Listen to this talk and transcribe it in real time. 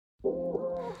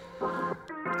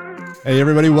Hey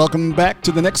everybody, welcome back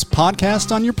to the next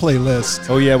podcast on your playlist.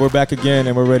 Oh yeah, we're back again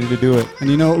and we're ready to do it. And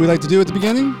you know what we like to do at the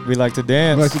beginning? We like to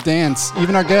dance. We like to dance.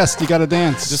 Even our guest, you got to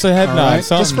dance. Just a head nod, right?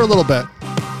 something. Just for a little bit.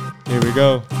 Here we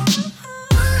go.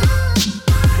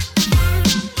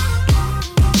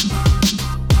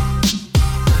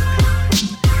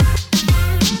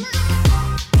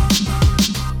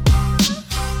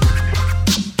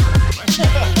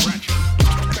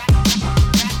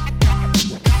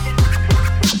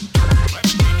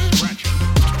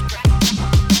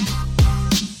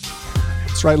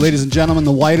 That's right, ladies and gentlemen,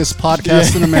 the whitest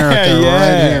podcast in America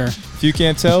right here. If you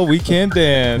can't tell, we can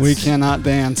dance. We cannot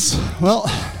dance. Well,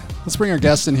 let's bring our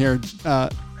guest in here.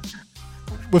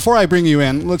 Before I bring you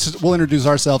in, we'll introduce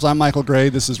ourselves. I'm Michael Gray.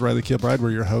 This is Reilly Kilbride.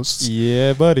 We're your hosts.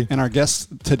 Yeah, buddy. And our guest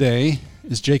today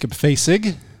is Jacob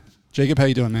Fasig. Jacob, how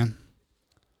you doing, man?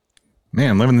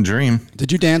 Man, living the dream.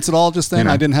 Did you dance at all just then? You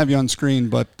know, I didn't have you on screen,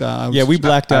 but we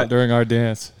blacked out during our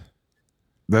dance.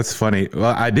 That's funny.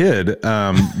 Well, I did,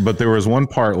 but there was one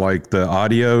part like the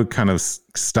audio kind of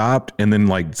stopped and then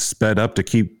like sped up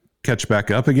to catch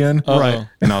back up again. Uh-oh. Right.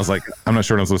 And I was like, I'm not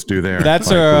sure what I'm supposed to do there. That's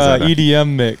like, our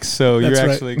EDM mix. So you That's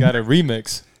actually got a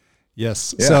remix.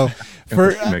 Yes. Yeah. So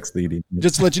for mix the EDM.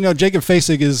 just to let you know, Jacob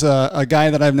Fasig is a guy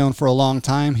that I've known for a long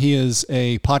time. He is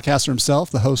a podcaster himself,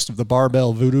 the host of the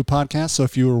Barbell Voodoo Podcast. So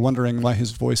if you were wondering why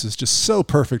his voice is just so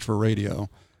perfect for radio,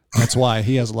 that's why.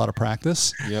 He has a lot of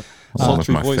practice. Yep.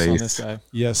 Sultry Sultry voice face. on this guy.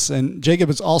 Yes, and Jacob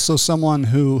is also someone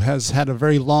who has had a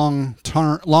very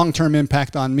long-term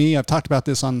impact on me. I've talked about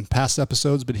this on past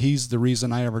episodes, but he's the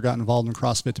reason I ever got involved in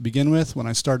CrossFit to begin with. When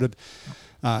I started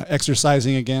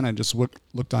exercising again, I just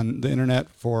looked on the internet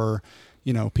for,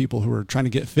 people who were trying to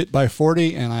get fit by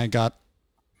 40, and I got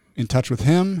in touch with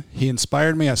him. He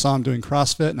inspired me. I saw him doing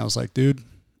CrossFit, and I was like, dude,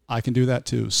 I can do that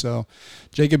too. So,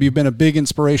 Jacob, you've been a big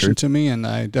inspiration to me, and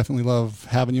I definitely love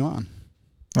having you on.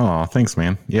 Oh, thanks,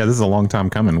 man. Yeah, this is a long time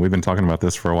coming. We've been talking about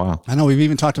this for a while. I know we've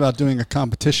even talked about doing a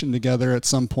competition together at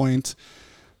some point,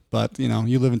 but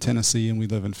you live in Tennessee and we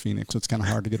live in Phoenix, so it's kind of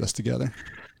hard to get us together.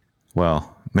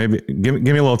 Well, maybe give me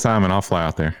a little time and I'll fly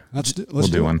out there. Let's we'll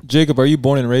do one. Jacob, are you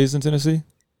born and raised in Tennessee?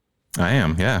 I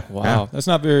am. Yeah. Wow, Yeah. that's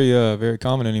not very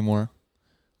common anymore.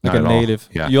 Like Not a at all. native.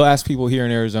 Yeah. You'll ask people here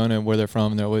in Arizona where they're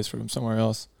from, and they're always from somewhere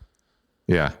else.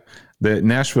 Yeah. The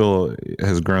Nashville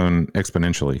has grown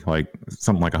exponentially. Like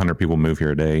something like 100 people move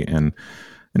here a day, and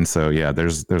so yeah,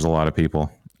 there's a lot of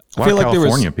people. A lot of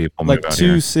California people like move out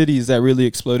two here. cities that really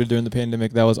exploded during the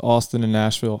pandemic. That was Austin and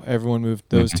Nashville. Everyone moved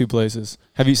those two places.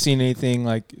 Have you seen anything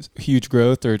like huge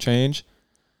growth or change?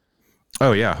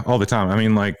 Oh yeah, all the time. I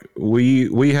mean, like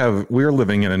we're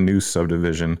living in a new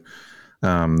subdivision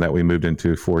that we moved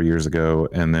into 4 years ago,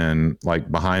 and then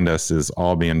like behind us is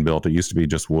all being built. It used to be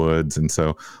just woods, and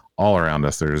so all around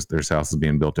us there's houses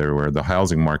being built everywhere. The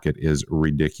housing market is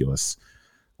ridiculous.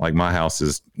 Like my house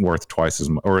is worth twice as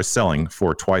much, or is selling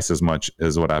for twice as much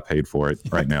as what I paid for it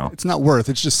right now. It's not worth.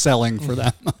 It's just selling for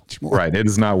that much more. Right, it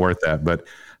is not worth that. But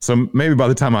so maybe by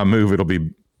the time I move, it'll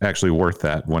be actually worth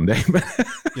that one day.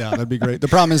 Yeah, that'd be great. The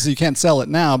problem is you can't sell it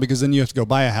now because then you have to go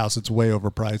buy a house. It's way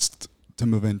overpriced to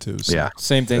move into. So. Yeah,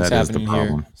 Same thing's that is the happening here.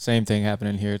 problem. Same thing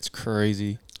happening here. It's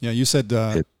crazy. Yeah, you said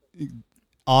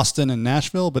Austin and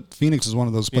Nashville, but Phoenix is one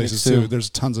of those places Phoenix, too. too.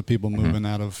 There's tons of people moving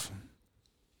out of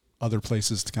other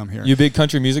places to come here. You a big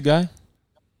country music guy?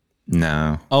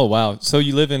 No. Oh wow! So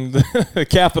you live in the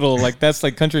capital, like that's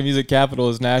like country music capital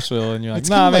is Nashville, and you're like, It's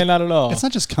nah, kinda man, not at all. It's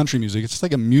not just country music. It's just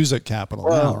like a music capital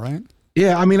now, right?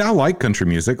 Yeah, I mean, I like country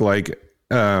music. Like,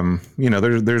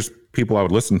 there's people I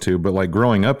would listen to, but like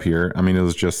growing up here, I mean, it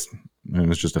was just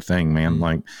a thing, man.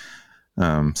 Like,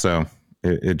 so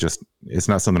it's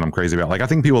not something I'm crazy about. Like, I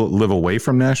think people that live away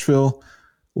from Nashville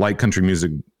like country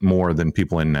music more than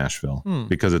people in Nashville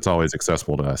because it's always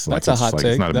accessible to us. That's like, a hot take.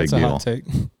 It's not a That's big a deal. hot take.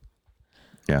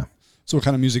 Yeah. So what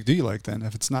kind of music do you like then?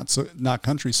 If it's not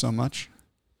country so much?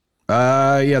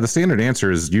 Yeah, the standard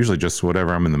answer is usually just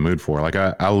whatever I'm in the mood for. Like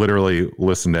I literally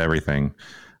listen to everything.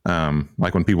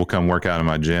 Like when people come work out in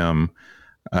my gym,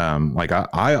 like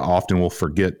I often will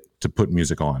forget to put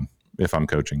music on if I'm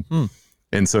coaching.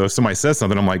 And so if somebody says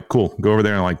something, I'm like, cool, go over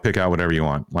there and like pick out whatever you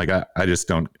want. Like I just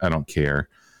don't care.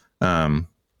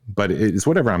 But it's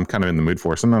whatever I'm kind of in the mood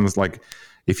for. Sometimes like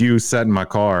if you sat in my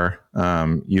car,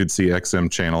 you'd see XM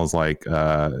channels like,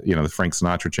 the Frank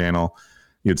Sinatra channel.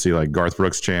 You'd see like Garth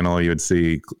Brooks channel. You would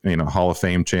see, Hall of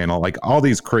Fame channel, like all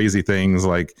these crazy things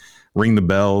like Ring the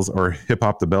Bells or Hip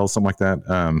Hop the Bells, something like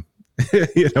that.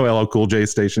 LL Cool J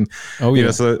station. Oh yeah.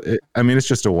 It's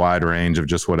just a wide range of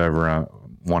just whatever I'm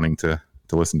wanting to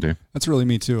listen to. That's really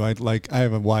me too. I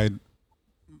have a wide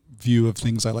view of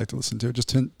things I like to listen to. It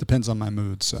just depends on my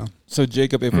mood. So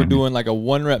Jacob, if we're doing like a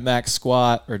 1 rep max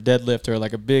squat or deadlift or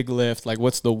like a big lift, like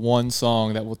what's the one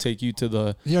song that will take you to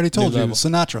the He already told you, level?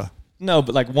 Sinatra. No,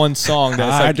 but like one song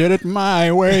that's I like, did it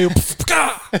my way. All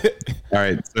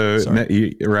right. So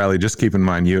Reilly, just keep in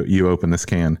mind, you open this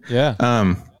can.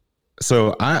 yeah.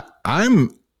 So I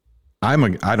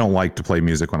don't like to play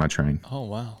music when I train. Oh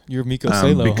wow, you're Miko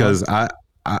Salo, because huh?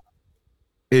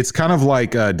 it's kind of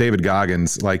like David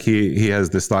Goggins. Like he has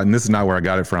this thought, and this is not where I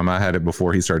got it from. I had it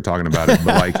before he started talking about it.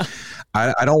 But like,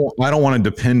 I don't want to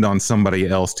depend on somebody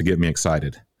else to get me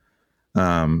excited.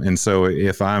 And so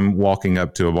if I'm walking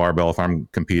up to a barbell, if I'm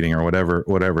competing or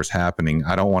whatever's happening,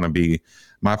 I don't want to be.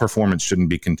 My performance shouldn't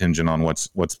be contingent on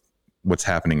what's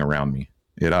happening around me.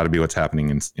 It ought to be what's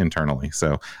happening internally.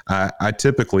 So I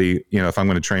typically, if I'm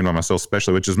going to train by myself,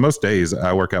 especially, which is most days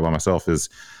I work out by myself, is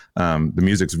the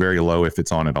music's very low if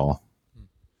it's on at all.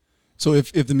 So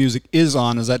if the music is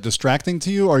on, is that distracting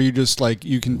to you, or are you just like,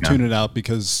 you can tune it out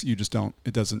because you just don't,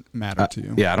 it doesn't matter to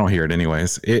you? Yeah, I don't hear it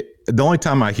anyways. The only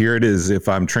time I hear it is if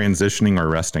I'm transitioning or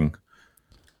resting.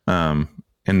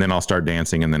 And then I'll start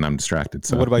dancing and then I'm distracted.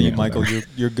 So what about you, Michael?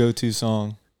 Your go-to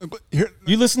song?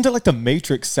 You listen to like the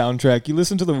Matrix soundtrack. You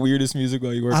listen to the weirdest music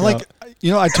while you work out.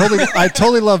 I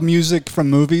totally love music from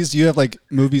movies. You have like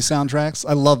movie soundtracks.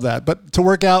 I love that. But to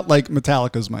work out, like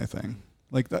Metallica's my thing.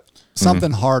 Like that,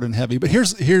 something hard and heavy. But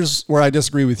here's where I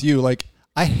disagree with you. Like,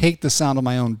 I hate the sound of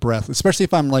my own breath, especially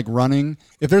if I'm like running.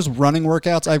 If there's running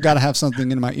workouts, I've got to have something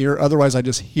in my ear. Otherwise, I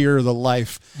just hear the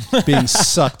life being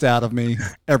sucked out of me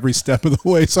every step of the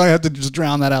way. So I have to just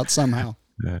drown that out somehow.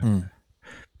 Yeah.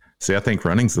 See, I think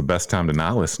running's the best time to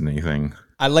not listen to anything.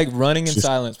 I like running in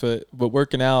silence, but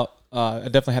working out, I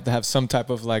definitely have to have some type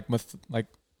of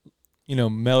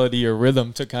melody or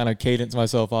rhythm to kind of cadence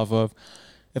myself off of.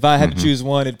 If I had to choose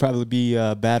one, it'd probably be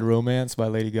Bad Romance by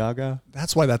Lady Gaga.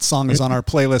 That's why that song is on our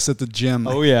playlist at the gym.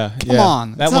 Oh, yeah. Come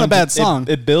on. That's not a bad song.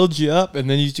 It builds you up, and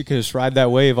then you can just ride that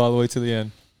wave all the way to the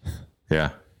end.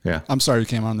 Yeah. I'm sorry you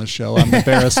came on this show. I'm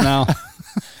embarrassed now.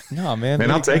 No, man. Man,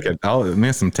 I'll take it.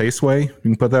 Some Tasteway. You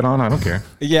can put that on. I don't care.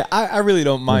 Yeah, I really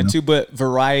don't mind too, but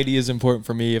variety is important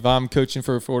for me. If I'm coaching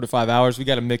for 4 to 5 hours, we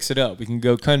got to mix it up. We can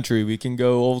go country. We can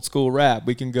go old school rap.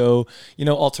 We can go,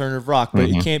 alternative rock, but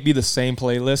it can't be the same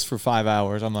playlist for 5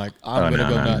 hours. I'm going to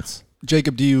go nuts.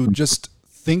 Jacob, do you just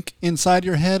think inside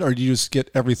your head, or do you just get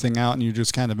everything out and you're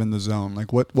just kind of in the zone?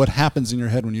 Like what happens in your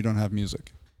head when you don't have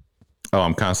music? Oh,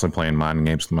 I'm constantly playing mind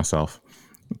games with myself.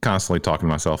 Constantly talking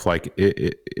to myself, like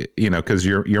because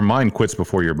your mind quits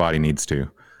before your body needs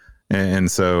to, and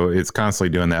so it's constantly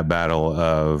doing that battle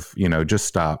of just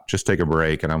stop, just take a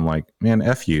break, and I'm like, man,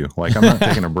 F you, like I'm not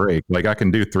taking a break, like I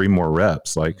can do 3 more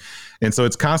reps, like, and so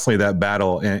it's constantly that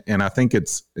battle, and I think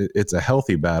it's a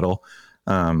healthy battle,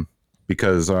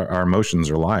 because our emotions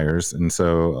are liars, and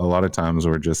so a lot of times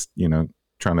we're just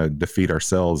trying to defeat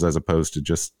ourselves as opposed to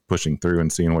just pushing through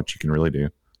and seeing what you can really do.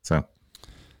 So.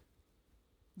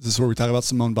 Is this where we talk about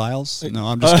Simone Biles? No,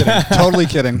 I'm just kidding. Totally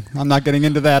kidding. I'm not getting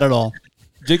into that at all.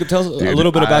 Jacob, tell us a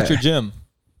little bit about your gym.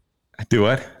 Do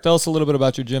what? Tell us a little bit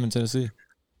about your gym in Tennessee.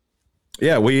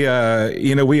 Yeah, we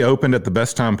we opened at the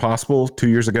best time possible 2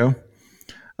 years ago.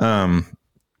 And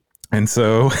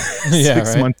so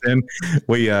 6 months in,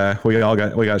 we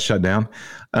got shut down.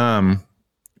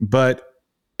 But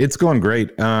it's going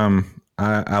great.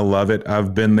 I love it.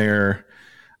 I've been there.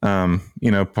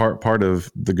 Part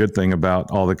of the good thing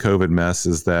about all the COVID mess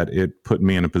is that it put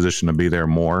me in a position to be there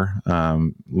more,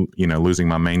 losing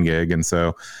my main gig. And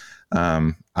so,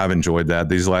 I've enjoyed that.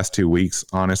 These last 2 weeks,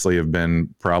 honestly, have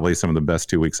been probably some of the best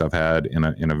 2 weeks I've had in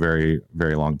a very,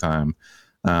 very long time.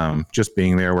 Just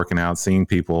being there, working out, seeing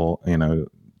people,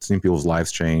 seeing people's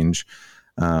lives change.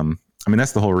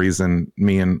 That's the whole reason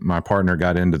me and my partner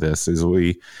got into this is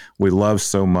we love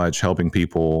so much helping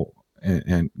people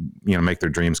and make their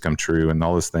dreams come true and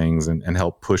all those things and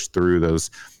help push through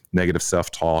those negative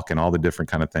self-talk and all the different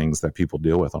kind of things that people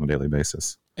deal with on a daily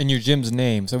basis. And your gym's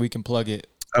name, so we can plug it.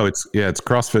 Oh, it's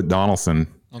CrossFit Donelson.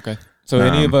 Okay. So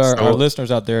any of our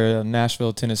listeners out there in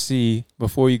Nashville, Tennessee,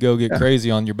 before you go get crazy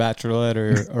on your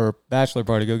bachelorette or bachelor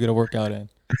party, go get a workout in.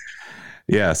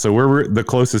 Yeah, so we're the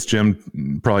closest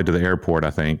gym probably to the airport,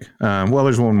 I think.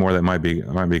 There's one more that might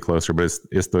be closer, but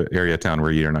it's the area of town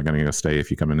where you're not going to go stay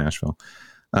if you come to Nashville.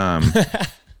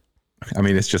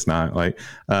 It's just not like.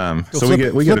 So we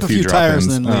get a few tires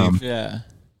drop-ins. and then leave.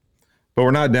 But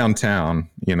we're not downtown,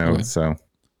 Okay.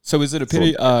 So is it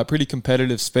a pretty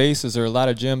competitive space? Is there a lot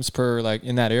of gyms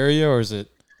in that area, or is it?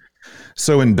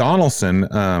 So in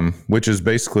Donelson, which is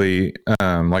basically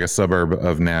like a suburb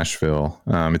of Nashville,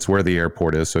 it's where the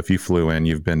airport is. So if you flew in,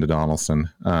 you've been to Donelson.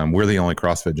 We're the only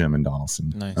CrossFit gym in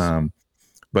Donelson. Nice.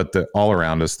 But all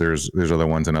around us, there's other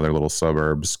ones in other little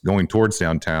suburbs. Going towards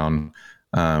downtown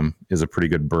is a pretty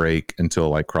good break until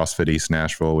like CrossFit East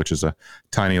Nashville, which is a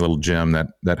tiny little gym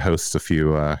that hosts a few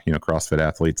CrossFit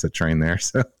athletes that train there.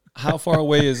 So how far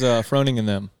away is Froning and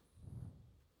them?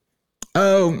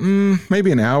 Oh,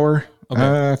 maybe an hour.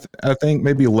 Okay. I think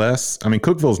maybe less. I mean,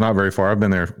 Cookville's not very far. I've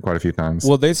been there quite a few times.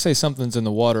 Well, they say something's in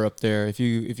the water up there. If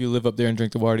you live up there and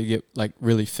drink the water, you get like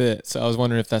really fit. So I was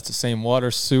wondering if that's the same water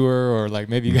sewer, or like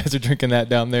maybe you guys are drinking that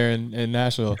down there in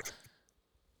Nashville.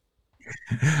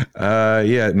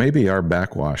 Yeah, it may be our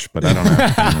backwash, but I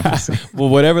don't know. Well,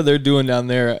 whatever they're doing down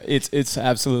there, it's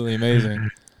absolutely amazing.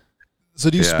 So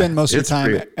do you spend most of your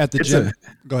time at the gym?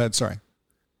 Go ahead. Sorry.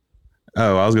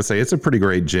 Oh, I was gonna say it's a pretty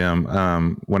great gym.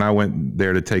 When I went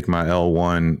there to take my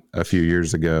L1 a few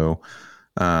years ago,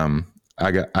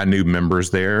 I knew members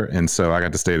there, and so I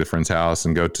got to stay at a friend's house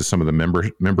and go to some of the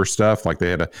member stuff. Like they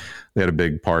had a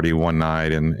big party one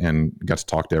night and got to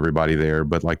talk to everybody there.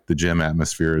 But like the gym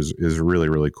atmosphere is really,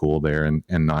 really cool there and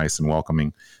nice and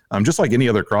welcoming. Just like any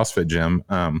other CrossFit gym.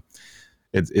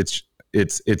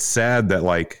 It's sad that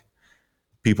like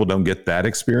people don't get that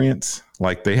experience.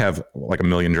 Like they have like 1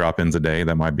 million drop-ins a day.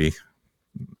 That might be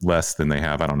less than they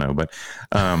have. I don't know, but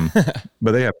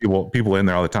they have people in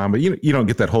there all the time, but you don't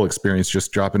get that whole experience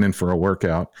just dropping in for a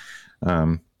workout.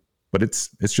 But it's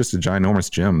just a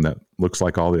ginormous gym that looks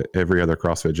like every other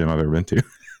CrossFit gym I've ever been to.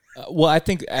 Well, I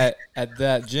think at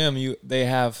that gym, they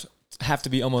have to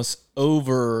be almost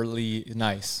overly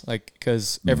nice, like,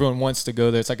 because everyone wants to go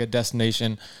there. It's like a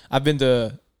destination. I've been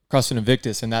to CrossFit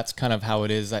Invictus, and that's kind of how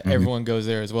it is, that everyone goes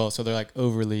there as well. So they're like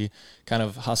overly kind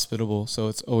of hospitable. So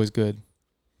it's always good.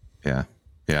 Yeah.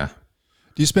 Yeah.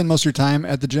 Do you spend most of your time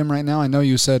at the gym right now? I know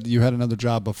you said you had another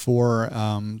job before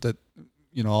that,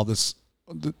 all this,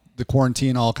 the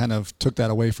quarantine all kind of took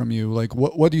that away from you. Like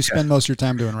what do you spend most of your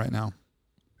time doing right now?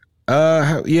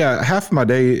 Yeah, half of my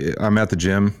day I'm at the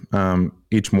gym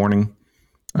each morning.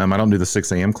 I don't do the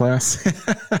 6 a.m. class,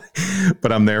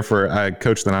 but I'm there I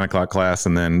coach the 9 o'clock class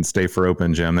and then stay for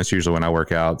open gym. That's usually when I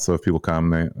work out. So if people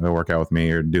come, they work out with me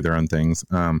or do their own things.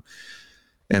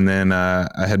 And then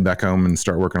I head back home and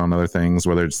start working on other things,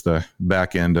 whether it's the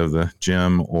back end of the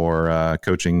gym or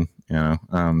coaching,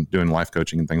 doing life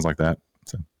coaching and things like that.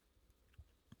 So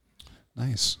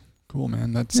nice. Cool,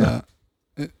 man. That's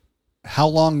how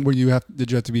long did you have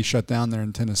to be shut down there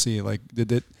in Tennessee? Like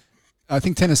I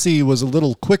think Tennessee was a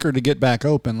little quicker to get back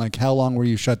open. Like how long were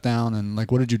you shut down, and like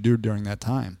what did you do during that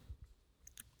time?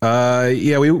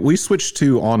 Yeah, we switched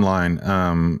to online.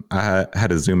 I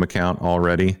had a Zoom account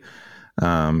already.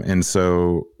 And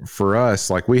so for us,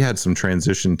 like we had some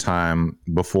transition time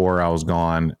before I was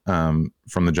gone,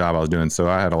 from the job I was doing. So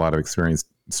I had a lot of experience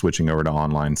switching over to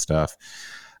online stuff.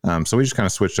 So we just kind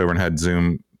of switched over and had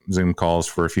Zoom calls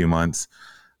for a few months,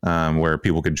 where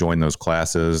people could join those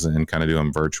classes and kind of do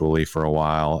them virtually for a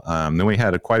while. Then we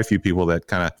had quite a few people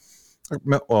that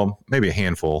maybe a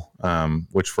handful,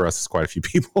 which for us is quite a few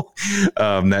people,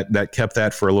 that kept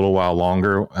that for a little while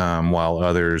longer, while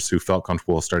others who felt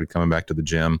comfortable started coming back to the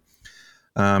gym.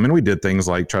 And we did things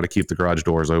like try to keep the garage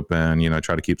doors open,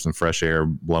 try to keep some fresh air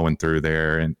blowing through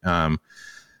there. And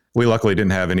we luckily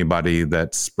didn't have anybody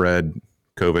that spread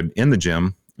COVID in the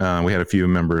gym. We had a few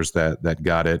members that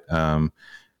got it.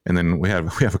 And then we have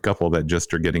a couple that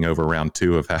just are getting over round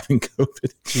 2 of having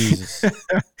COVID. Jesus.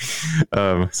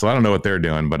 So I don't know what they're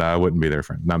doing, but I wouldn't be their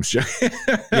friend. No, I'm sure.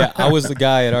 Yeah, I was the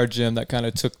guy at our gym that kind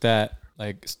of took that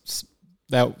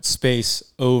that space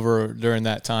over during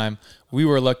that time. We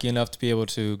were lucky enough to be able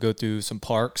to go through some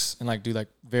parks and do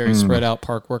very spread out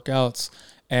park workouts.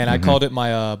 And I called it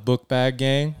my book bag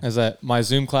gang. As at my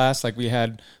Zoom class, we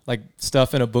had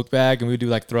stuff in a book bag, and we would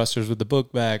do thrusters with the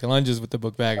book bag, lunges with the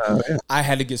book bag. Yeah. I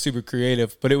had to get super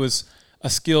creative, but it was a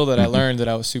skill that I learned that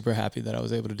I was super happy that I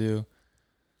was able to do.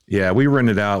 Yeah, we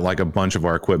rented out a bunch of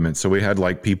our equipment. So we had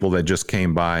people that just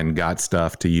came by and got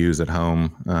stuff to use at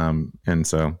home. And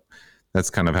so that's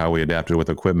kind of how we adapted with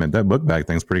equipment. That book bag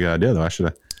thing's a pretty good idea, though. I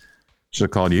should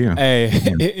have called you. Hey,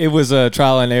 it was a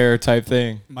trial and error type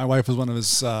thing. My wife was one of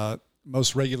his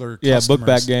most regular customers. Yeah, book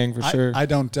bag gang for sure. I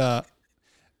don't.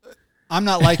 I'm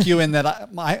not like you in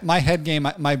that my head game,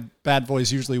 my bad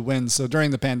voice usually wins. So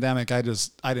during the pandemic, I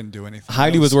didn't do anything.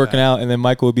 Heidi was working out, and then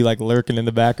Michael would be lurking in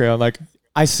the background,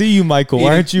 I see you, Michael.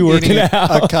 Why aren't you working out?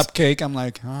 A cupcake. I'm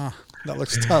like, that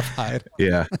looks tough, Heidi.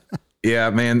 Yeah, yeah,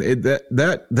 man.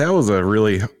 That was a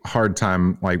really hard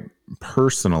time.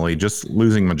 Personally, just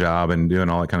losing my job and doing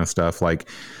all that kind of stuff.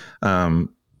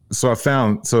 So I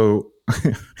found,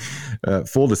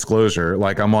 full disclosure,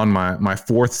 like I'm on my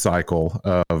fourth cycle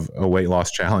of a weight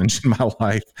loss challenge in my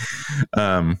life.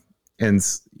 And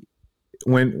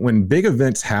when big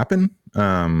events happen,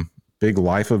 big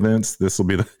life events, this will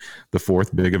be the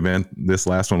fourth big event. This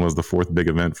last one was the fourth big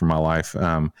event for my life.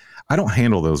 I don't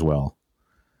handle those well.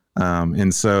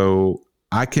 And so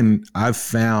I've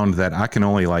found that I can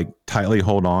only like tightly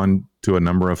hold on to a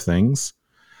number of things.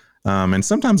 And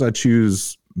sometimes I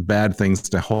choose bad things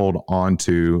to hold on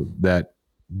to that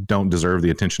don't deserve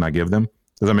the attention I give them.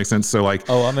 Does that make sense? So like,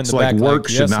 I'm in the back, work like,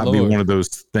 should yes, not Lord. be one of those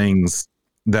things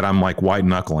that I'm like white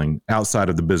knuckling outside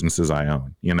of the businesses I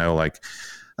own,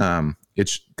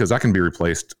 it's because I can be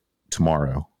replaced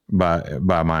tomorrow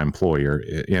by my employer,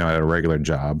 at a regular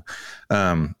job.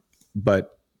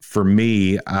 But for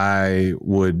me, I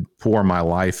would pour my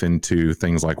life into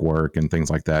things like work and things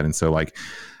like that. And so like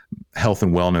health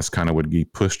and wellness kind of would be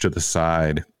pushed to the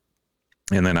side.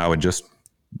 And then I would just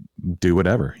do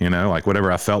whatever, like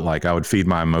whatever I felt like. I would feed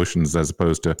my emotions as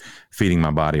opposed to feeding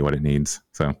my body what it needs.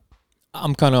 So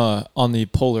I'm kind of on the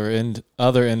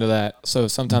other end of that. So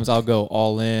sometimes I'll go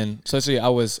all in. Especially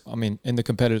in the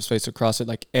competitive space of CrossFit,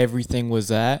 like everything was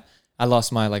that. I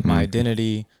lost my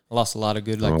identity. I lost a lot of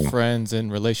good friends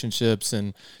and relationships,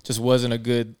 and just wasn't a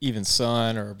good even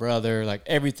son or a brother. Like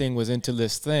everything was into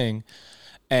this thing,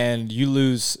 and you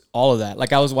lose all of that.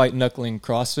 Like I was white knuckling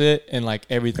CrossFit, and like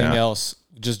everything else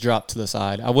just dropped to the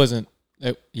side. I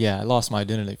lost my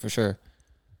identity for sure.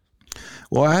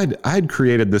 Well, I had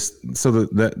created this, so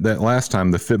that last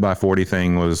time the Fit by 40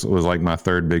 thing was like my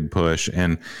third big push,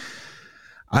 and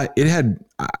I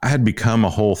had become a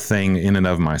whole thing in and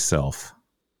of myself.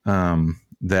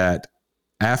 That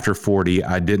after 40,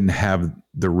 I didn't have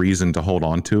the reason to hold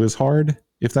on to as hard,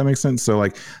 if that makes sense. So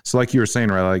like you were saying,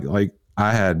 right? Like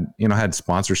I had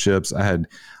sponsorships, I had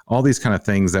all these kind of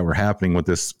things that were happening with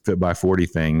this Fit by 40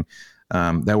 thing,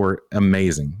 that were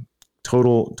amazing.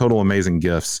 Total amazing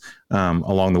gifts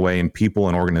along the way, and people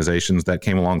and organizations that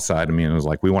came alongside of me and was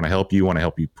like, we want to help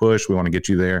you push, we want to get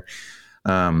you there.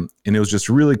 And it was just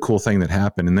a really cool thing that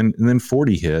happened. And then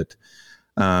 40 hit.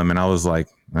 And I was like,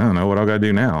 I don't know what I got to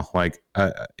do now. Like,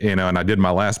 and I did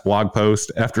my last blog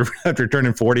post after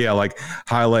turning 40. I like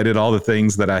highlighted all the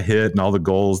things that I hit and all the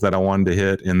goals that I wanted to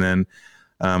hit. And then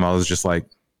I was just like,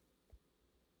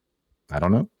 I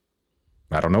don't know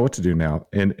what to do now.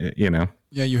 And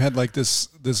Yeah, you had like this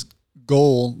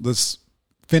goal, this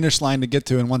finish line to get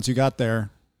to, and once you got there,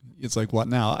 it's like, what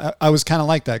now? I was kind of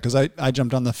like that because I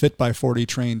jumped on the Fit by 40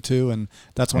 train too, and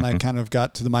that's when I kind of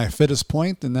got to my fittest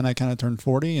point, and then I kind of turned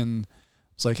 40, and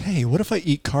it's like, hey, what if I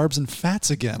eat carbs and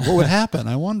fats again? What would happen?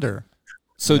 I wonder.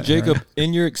 So Jacob,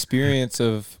 in your experience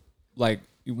of like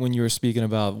when you were speaking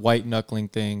about white knuckling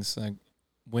things, like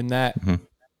when that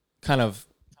kind of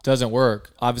doesn't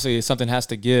work, obviously something has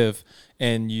to give,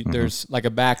 and there's like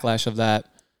a backlash of that.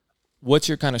 What's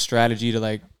your kind of strategy to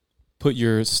like put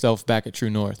yourself back at true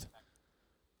north?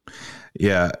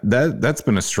 Yeah, that's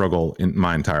been a struggle in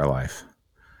my entire life.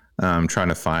 Trying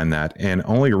to find that, and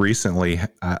only recently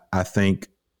I think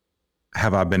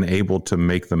have I been able to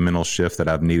make the mental shift that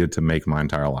I've needed to make my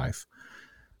entire life.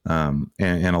 And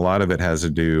a lot of it has to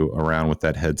do around with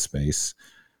that headspace.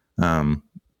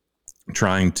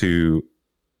 Trying to,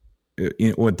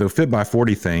 with the Fit by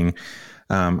 40 thing,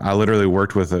 I literally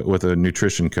worked with a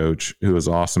nutrition coach who was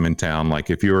awesome in town. Like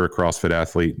if you were a CrossFit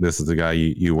athlete, this is the guy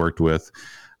you worked with,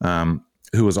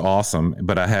 who was awesome.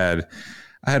 But I had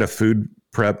a food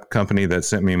prep company that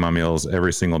sent me my meals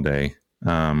every single day.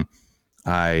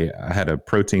 I had a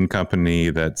protein company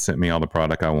that sent me all the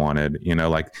product I wanted,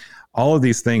 like all of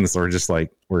these things are just like,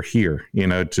 we're here,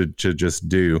 to just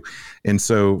do. And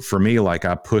so for me, like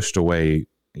I pushed away,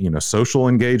 social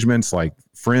engagements, like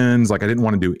friends, like I didn't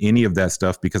want to do any of that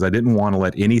stuff because I didn't want to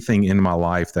let anything in my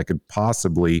life that could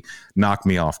possibly knock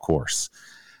me off course.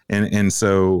 And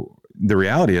so the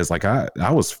reality is like, I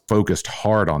was focused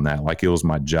hard on that. Like it was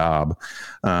my job.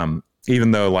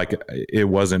 Even though like it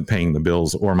wasn't paying the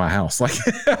bills or my house, like,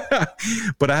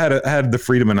 but I had the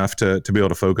freedom enough to be able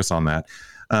to focus on that.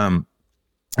 And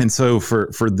so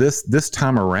for this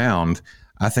time around,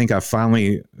 I think I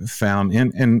finally found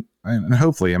and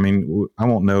hopefully, I mean, I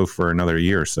won't know for another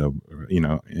year or so,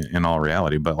 in all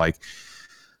reality, but like,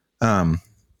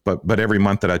 but every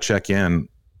month that I check in,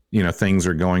 things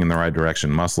are going in the right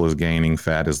direction. Muscle is gaining,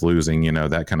 fat is losing,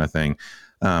 that kind of thing.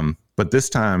 But this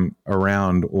time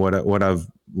around, what I've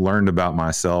learned about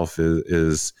myself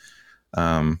is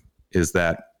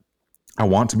that I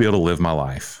want to be able to live my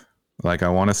life. Like I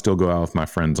want to still go out with my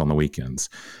friends on the weekends.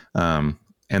 And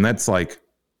that's like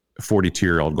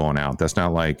 42-year-old going out. That's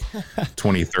not like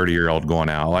 20, 30-year-old going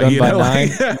out. Like, Done by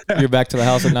 9, you're back to the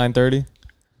house at 9:30.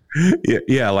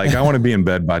 Yeah, like I want to be in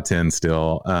bed by 10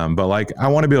 still, but like I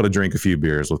want to be able to drink a few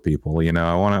beers with people. You know,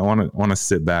 I want to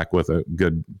sit back with a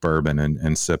good bourbon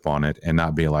and sip on it, and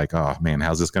not be like, oh man,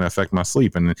 how's this going to affect my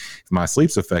sleep? And if my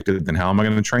sleep's affected, then how am I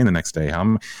going to train the next day?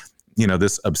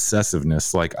 This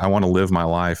obsessiveness. Like I want to live my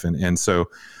life, and so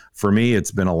for me,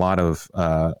 it's been a lot of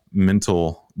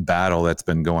mental battle that's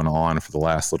been going on for the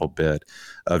last little bit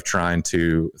of trying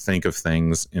to think of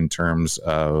things in terms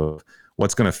of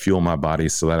what's going to fuel my body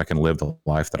so that I can live the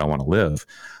life that I want to live.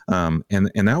 And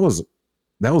that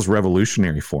was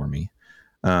revolutionary for me.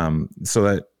 So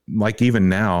that like even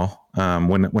now,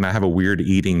 when I have a weird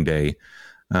eating day,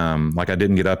 like I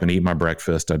didn't get up and eat my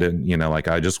breakfast. I didn't, like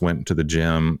I just went to the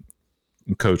gym,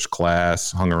 coached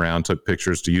class, hung around, took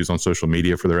pictures to use on social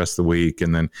media for the rest of the week.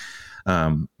 And then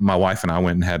my wife and I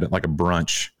went and had like a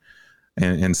brunch.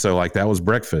 And so like that was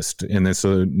breakfast. And then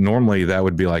so normally that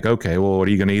would be like, okay, well, what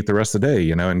are you going to eat the rest of the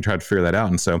day? And try to figure that out.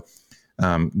 And so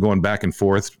going back and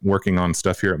forth, working on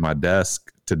stuff here at my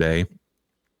desk today,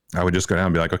 I would just go down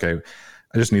and be like, okay,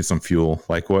 I just need some fuel.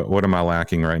 Like what am I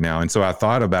lacking right now? And so I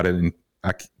thought about it, and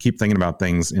I keep thinking about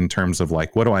things in terms of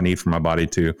like, what do I need for my body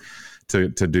to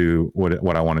do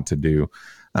what I want it to do?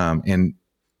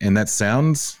 And that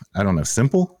sounds, I don't know,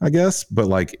 simple, I guess, but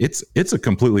like it's a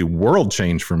completely world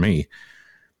change for me.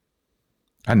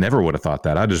 I never would have thought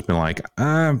that. I'd just been like,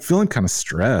 I'm feeling kind of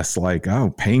stressed, like,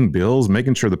 paying bills,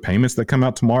 making sure the payments that come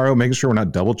out tomorrow, making sure we're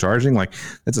not double charging. Like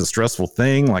that's a stressful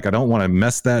thing. Like I don't want to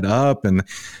mess that up. And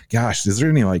gosh, is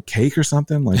there any like cake or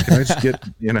something? Like, can I just get,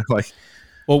 like.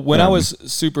 Well, when I was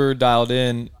super dialed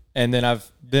in, and then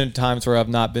I've been times where I've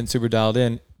not been super dialed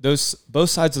in, both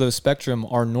sides of those spectrum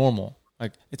are normal.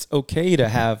 Like it's okay to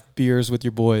have beers with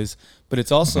your boys, but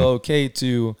it's also okay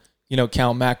to,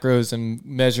 count macros and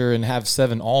measure and have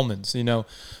 7 almonds.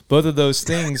 Both of those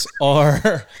things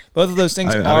are. I've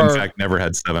in fact never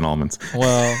had 7 almonds.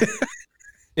 Well,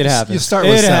 it happens. You start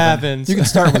with 7. Happens. You can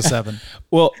start with 7.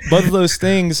 Well, both of those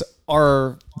things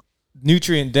are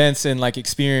nutrient dense in like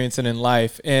experience and in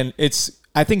life, and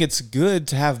I think it's good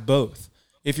to have both.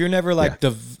 If you're never like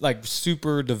like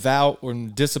super devout or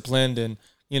disciplined and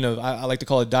I like to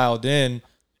call it dialed in.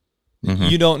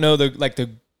 You don't know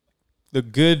the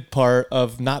good part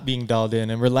of not being dialed in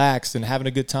and relaxed and having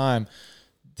a good time.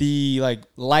 The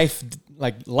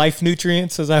life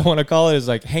nutrients, as I want to call it, is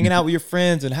like hanging out with your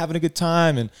friends and having a good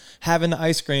time and having the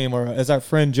ice cream, or as our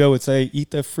friend Joe would say,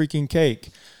 eat the freaking cake.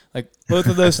 Like both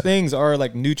of those things are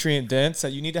like nutrient dense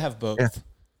that you need to have both.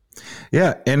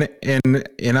 Yeah. And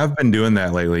I've been doing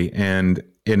that lately, and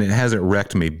it hasn't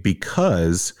wrecked me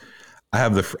because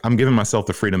I'm giving myself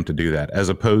the freedom to do that, as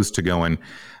opposed to going,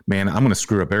 man, I'm going to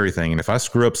screw up everything. And if I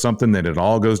screw up something, then it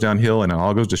all goes downhill and it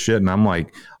all goes to shit. And I'm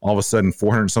like all of a sudden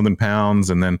 400 something pounds.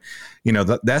 And then,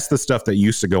 that's the stuff that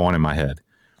used to go on in my head.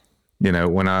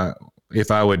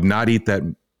 If I would not eat that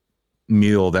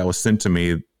meal that was sent to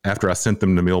me after I sent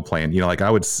them the meal plan, like I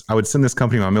would send this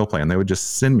company my meal plan. They would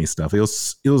just send me stuff. It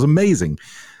was amazing.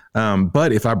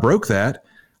 But if I broke that,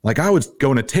 like I would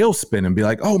go in a tailspin and be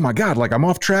like, oh my God, like I'm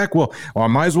off track. Well, I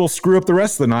might as well screw up the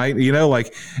rest of the night,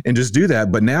 and just do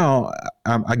that. But now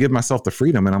I give myself the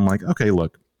freedom, and I'm like, okay,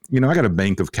 look, I got a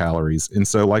bank of calories. And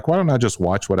so like, why don't I just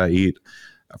watch what I eat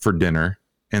for dinner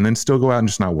and then still go out and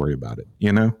just not worry about it,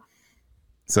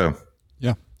 So.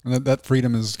 Yeah. And that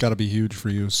freedom has got to be huge for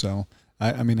you. So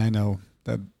I know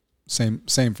that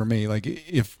same for me. Like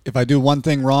if I do one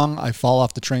thing wrong, I fall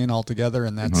off the train altogether,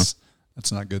 and that's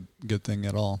not good thing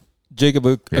at all. Jacob,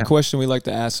 a question we like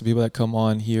to ask the people that come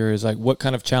on here is like, what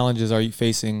kind of challenges are you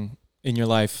facing in your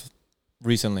life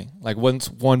recently? Like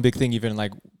what's one big thing you've been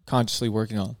like consciously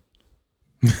working on?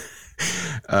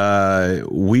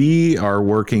 We are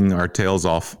working our tails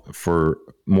off for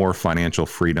more financial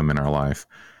freedom in our life.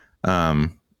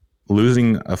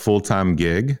 Losing a full-time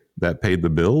gig that paid the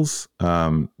bills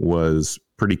was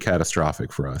pretty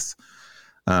catastrophic for us.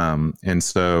 And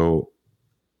so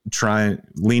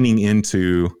leaning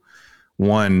into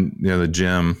one, the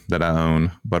gym that I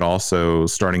own, but also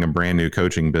starting a brand new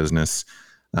coaching business.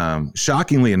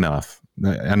 Shockingly enough,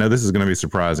 I know this is going to be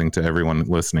surprising to everyone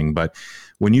listening, but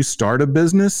when you start a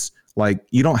business, like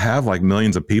you don't have like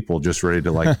millions of people just ready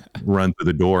to like run through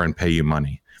the door and pay you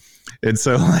money. And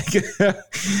so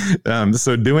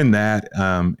so doing that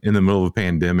in the middle of a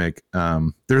pandemic,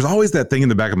 there's always that thing in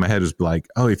the back of my head is like,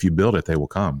 oh, if you build it, they will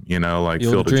come, like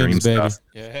Field of Dreams stuff.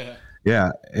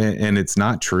 Yeah. And it's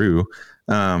not true.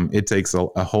 It takes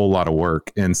a whole lot of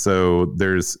work. And so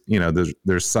there's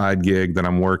side gig that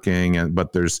I'm working,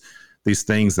 but there's these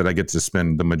things that I get to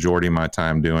spend the majority of my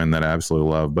time doing that I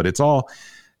absolutely love. But it's all,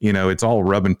 it's all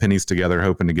rubbing pennies together,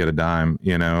 hoping to get a dime,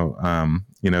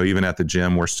 even at the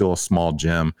gym, we're still a small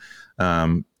gym.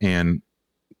 And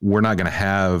we're not going to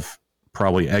have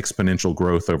probably exponential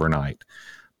growth overnight.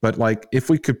 But like, if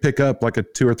we could pick up like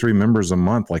 2 or 3 members a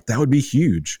month, like that would be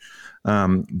huge.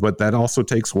 But that also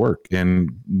takes work,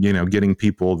 and, getting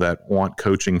people that want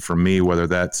coaching from me, whether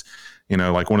that's,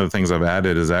 like one of the things I've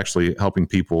added is actually helping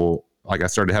people. Like I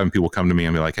started having people come to me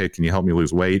and be like, hey, can you help me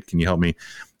lose weight? Can you help me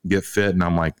get fit? And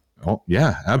I'm like, oh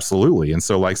yeah, absolutely. And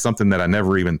so like something that I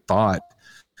never even thought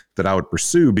that I would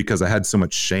pursue, because I had so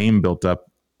much shame built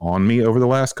up on me over the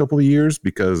last couple of years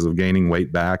because of gaining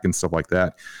weight back and stuff like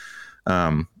that.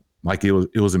 Like it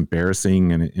was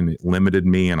embarrassing, and it limited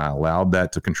me, and I allowed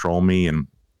that to control me.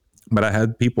 But I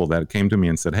had people that came to me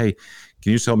and said, hey,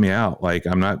 can you just help me out? Like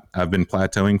I've been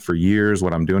plateauing for years.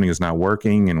 What I'm doing is not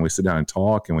working. And we sit down and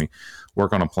talk, and we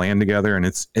work on a plan together, and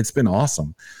it's been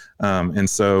awesome. And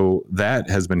so that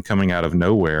has been coming out of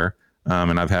nowhere.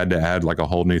 And I've had to add like a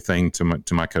whole new thing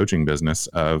to my coaching business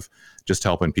of just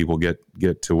helping people get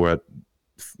to what,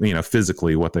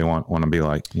 physically what they want to be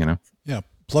like, Yeah.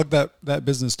 Plug that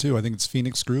business too. I think it's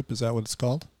Phoenix Group. Is that what it's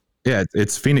called? Yeah,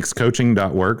 it's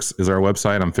phoenixcoaching.works is our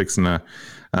website. I'm fixing to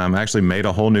actually made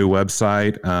a whole new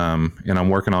website, and I'm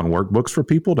working on workbooks for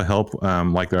people to help.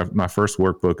 My first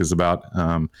workbook is about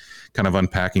kind of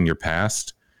unpacking your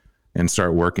past and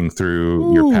start working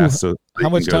through your past. So how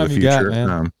much time you got,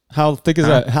 man? How thick is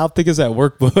that? How thick is that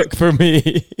workbook for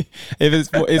me? If it's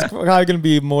probably going to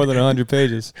be more than 100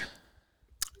 pages.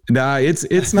 Nah,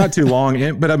 it's not too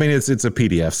long, but I mean it's a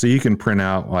PDF, so you can print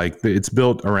out, like it's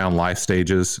built around life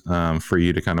stages for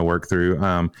you to kind of work through.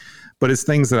 But it's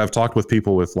things that I've talked with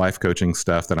people with life coaching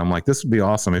stuff that I'm like, this would be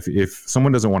awesome if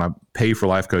someone doesn't want to pay for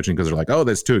life coaching because they're like, oh,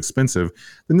 that's too expensive.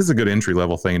 Then this is a good entry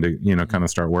level thing to kind of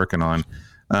start working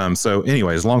on. So,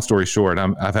 anyways, long story short,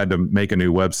 I've had to make a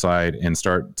new website and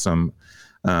start some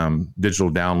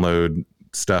digital download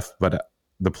stuff, but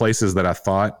the places that I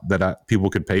thought that people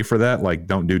could pay for that, like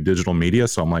don't do digital media.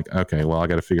 So I'm like, okay, well, I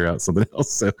got to figure out something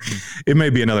else. So it may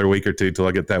be another week or two till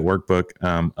I get that workbook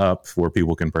up where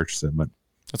people can purchase it. But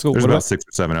that's cool. There's about 6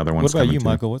 or 7 other ones. What about you,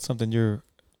 Michael? What's something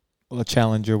a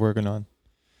challenge you're working on?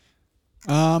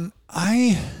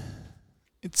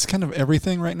 It's kind of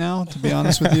everything right now, to be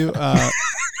honest with you.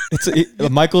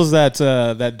 Michael's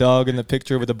that dog in the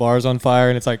picture with the bars on fire,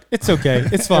 and it's like, it's okay,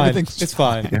 it's fine, it's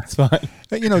fine, yeah. It's fine.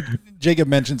 Jacob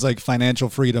mentions like financial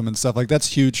freedom and stuff like that's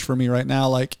huge for me right now.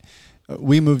 Like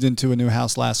we moved into a new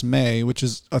house last May, which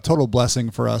is a total blessing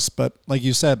for us. But like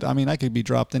you said, I mean, I could be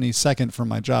dropped any second from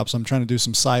my job, so I'm trying to do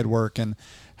some side work. And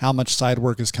how much side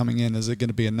work is coming in? Is it going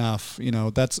to be enough?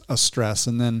 That's a stress.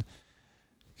 And then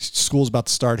school's about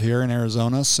to start here in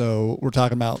Arizona, so we're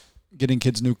talking about getting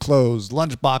kids new clothes,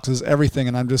 lunch boxes, everything.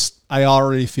 And I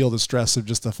already feel the stress of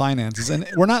just the finances. And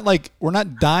we're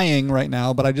not dying right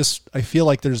now, but I feel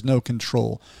like there's no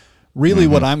control. Really,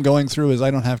 what I'm going through is I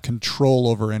don't have control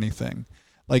over anything.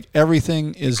 Like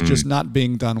everything is just not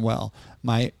being done well.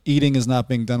 My eating is not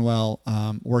being done well.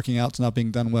 Working out's not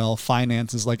being done well.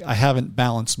 Finances, like I haven't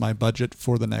balanced my budget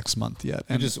for the next month yet.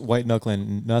 And you're just white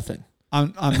knuckling nothing.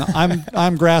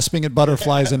 I'm grasping at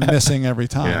butterflies and missing every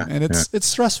time, and it's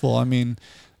stressful. I mean,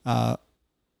 but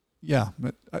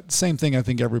same thing I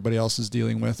think everybody else is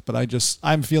dealing with. But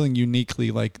I'm feeling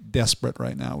uniquely like desperate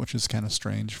right now, which is kind of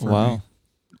strange for me.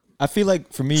 I feel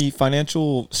like for me,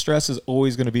 financial stress is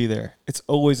always going to be there. It's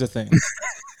always a thing.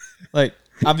 Like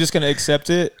I'm just going to accept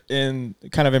it and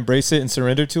kind of embrace it and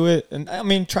surrender to it, and I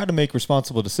mean try to make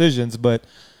responsible decisions, but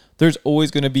there's always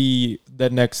going to be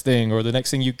that next thing or the next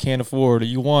thing you can't afford or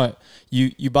you want.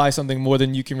 You buy something more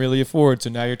than you can really afford, so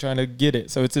now you're trying to get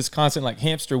it. So it's this constant like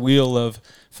hamster wheel of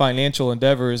financial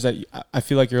endeavors that I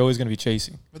feel like you're always going to be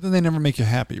chasing. But then they never make you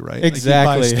happy, right?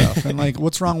 Exactly. Like you buy stuff and like,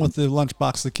 what's wrong with the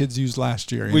lunchbox the kids used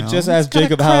last year? We just asked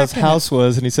Jacob how his house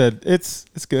was, and he said it's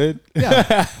good.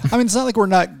 Yeah, I mean it's not like we're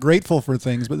not grateful for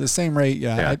things, but at the same rate,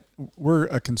 we're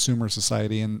a consumer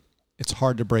society, and it's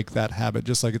hard to break that habit,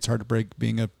 just like it's hard to break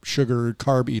being a sugar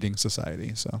carb eating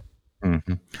society. So,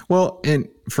 well, and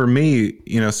for me,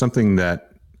 something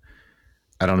that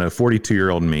I don't know,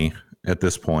 42-year-old me at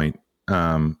this point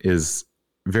is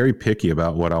very picky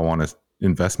about what I want to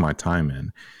invest my time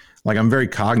in. Like I'm very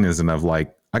cognizant of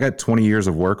like, I got 20 years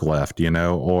of work left,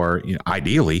 or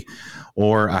ideally,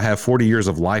 or I have 40 years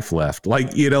of life left.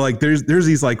 Like, like there's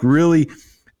these like really,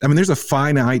 I mean, there's a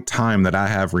finite time that I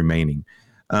have remaining.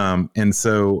 And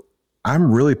so I'm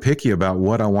really picky about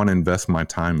what I want to invest my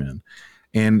time in.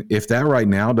 And if that right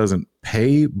now doesn't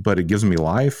pay, but it gives me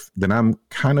life, then I'm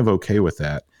kind of okay with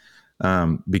that.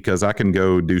 because I can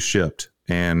go do Shipt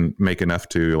and make enough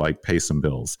to like pay some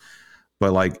bills.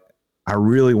 But like, I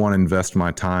really want to invest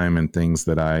my time in things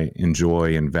that I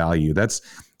enjoy and value. That's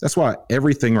why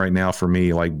everything right now for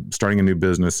me, like starting a new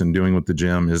business and doing with the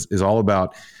gym is all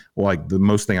about like the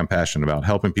most thing I'm passionate about,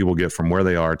 helping people get from where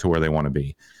they are to where they want to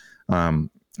be. And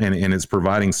it's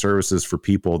providing services for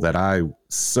people that I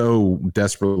so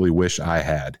desperately wish I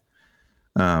had.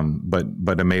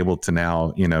 But I'm able to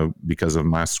now, because of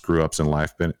my screw ups in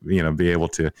life, be able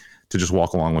to just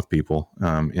walk along with people,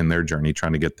 in their journey,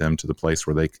 trying to get them to the place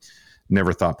where they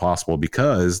never thought possible,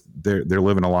 because they're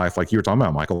living a life like you were talking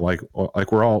about, Michael, like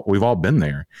we've all been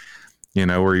there,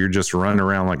 where you're just running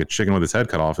around like a chicken with its head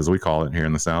cut off, as we call it here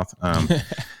in the South.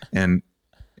 And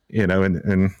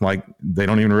like, they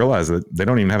don't even realize that they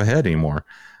don't even have a head anymore.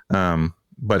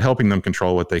 But helping them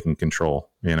control what they can control,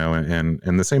 and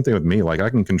the same thing with me. Like, I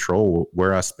can control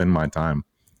where I spend my time,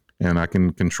 and I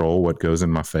can control what goes in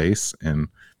my face. And,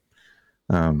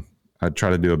 I try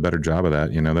to do a better job of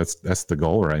that. That's the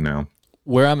goal right now.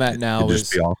 Where I'm at now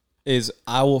is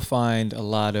I will find a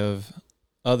lot of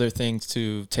other things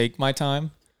to take my time.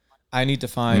 I need to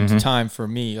find time for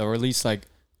me, or at least like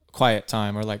quiet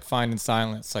time, or like finding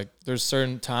silence. Like, there's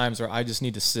certain times where I just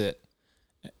need to sit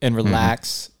and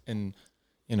relax and,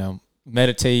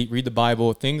 meditate, read the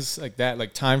Bible, things like that.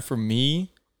 Like, time for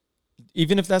me,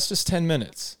 even if that's just 10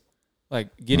 minutes, like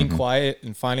getting quiet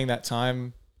and finding that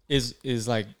time is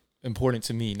like important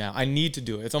to me now. I need to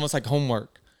do it. It's almost like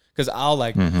homework, because I'll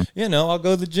like, I'll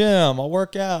go to the gym, I'll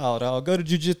work out, I'll go to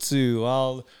jiu-jitsu,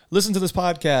 I'll listen to this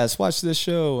podcast, watch this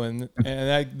show. And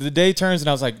the day turns and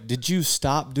I was like, did you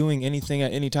stop doing anything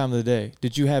at any time of the day?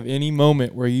 Did you have any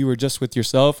moment where you were just with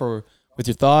yourself or with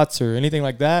your thoughts or anything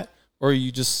like that? Or are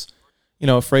you just,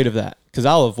 afraid of that? Because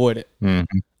I'll avoid it.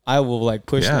 I will like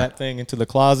push that thing into the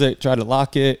closet, try to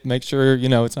lock it, make sure,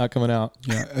 it's not coming out.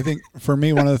 Yeah. I think for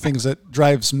me, one of the things that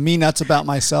drives me nuts about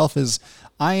myself is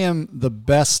I am the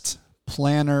best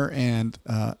planner, and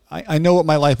I know what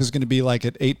my life is going to be like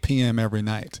at 8 p.m. every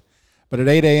night. But at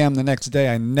 8 a.m. the next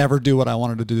day, I never do what I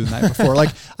wanted to do the night before.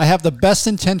 Like, I have the best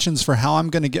intentions for how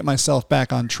I'm going to get myself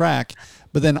back on track,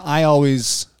 but then I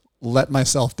always let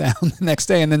myself down the next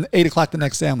day. And then 8 o'clock the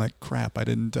next day, I'm like, crap, I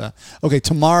didn't, okay,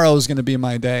 tomorrow is going to be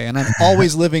my day. And I'm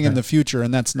always living in the future,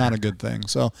 and that's not a good thing.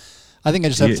 So I think I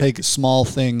just have to take small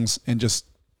things and just,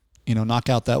 knock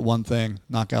out that one thing,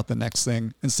 knock out the next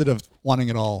thing, instead of wanting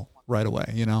it all right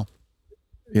away,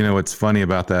 What's funny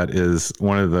about that is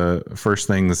one of the first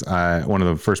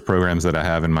programs that I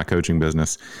have in my coaching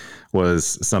business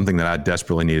was something that I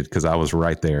desperately needed, because I was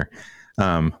right there.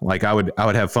 Like, I would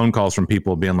have phone calls from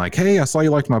people being like, hey, I saw you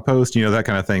liked my post, that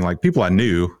kind of thing. Like, people I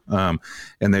knew, and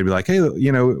they'd be like, hey,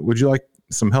 would you like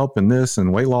some help in this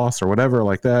and weight loss or whatever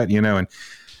like that,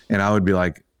 and I would be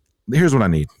like, here's what I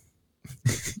need.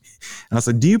 And I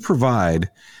said, do you provide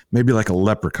maybe like a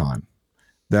leprechaun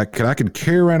that I could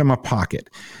carry around in my pocket?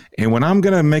 And when I'm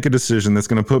going to make a decision that's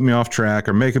going to put me off track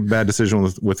or make a bad decision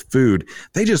with food,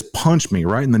 they just punch me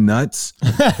right in the nuts.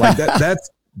 Like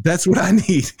that's what I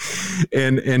need.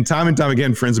 And time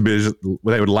again, friends they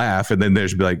would laugh, and then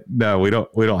they'd be like, no, we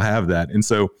don't have that. And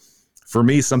so for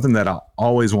me, something that I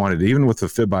always wanted, even with the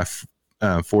Fit by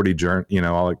 40 journey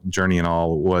and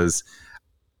all, was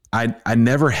I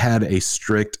never had a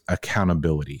strict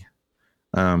accountability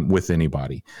with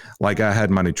anybody. Like, I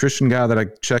had my nutrition guy that I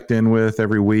checked in with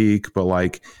every week, but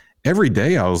like every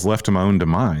day I was left to my own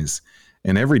demise,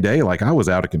 and every day, like, I was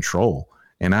out of control,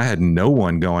 and I had no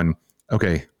one going,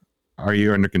 okay, are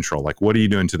you under control? Like, what are you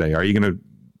doing today? Are you going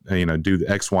to, do the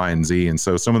X, Y, and Z? And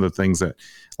so some of the things that,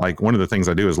 like, one of the things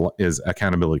I do is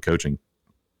accountability coaching.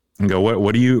 And go,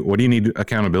 what do you need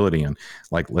accountability in?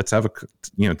 Like, let's have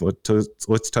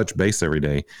let's touch base every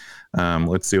day.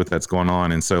 Let's see what that's going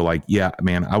on. And so, like, yeah,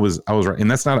 man, I was right.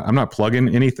 And I'm not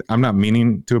plugging anything. I'm not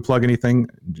meaning to plug anything.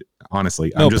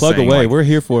 Honestly, no, I'm just plug saying, away. Like, We're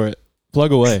here for it.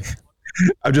 Plug away.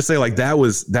 I'm just saying, like, that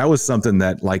was something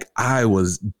that, like, I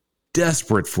was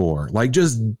desperate for, like,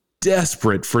 just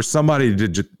desperate for somebody to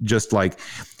just like,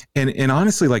 and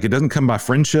honestly, like, it doesn't come by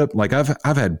friendship. Like, I've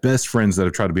had best friends that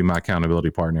have tried to be my accountability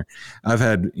partner. I've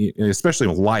had, especially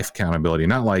with life accountability,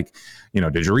 not like,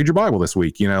 did you read your Bible this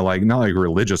week? Like, not like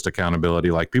religious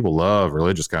accountability. Like, people love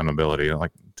religious accountability,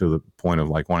 like, to the point of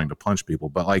like wanting to punch people,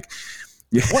 but like,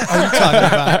 yeah. What are you talking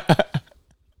about?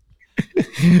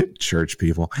 Church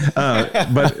people.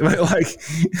 But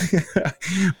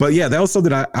yeah, that was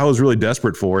something I was really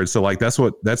desperate for. And so, like,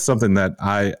 that's something that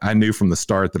I knew from the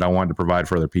start that I wanted to provide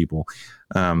for other people,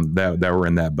 that were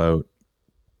in that boat.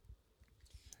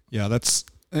 Yeah.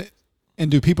 And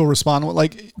do people respond?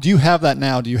 Like, do you have that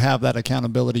now? Do you have that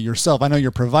accountability yourself? I know you're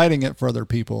providing it for other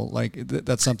people. Like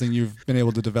that's something you've been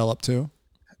able to develop too.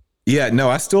 Yeah, no,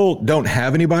 I still don't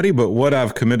have anybody, but what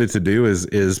I've committed to do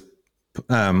is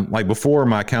like before,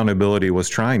 my accountability was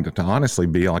trying to honestly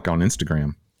be like on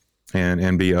Instagram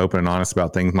and be open and honest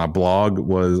about things. My blog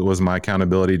was my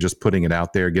accountability, just putting it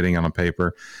out there, getting on a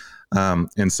paper.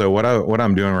 And so what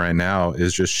I'm doing right now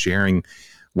is just sharing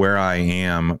where I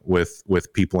am with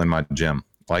people in my gym.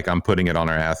 Like I'm putting it on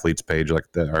our athletes page, like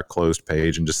our closed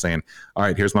page, and just saying, all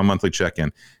right, here's my monthly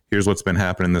check-in. Here's what's been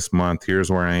happening this month. Here's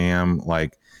where I am.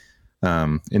 Like,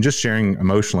 and just sharing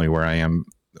emotionally where I am.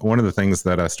 One of the things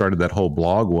that I started that whole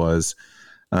blog was,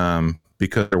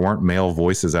 because there weren't male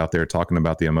voices out there talking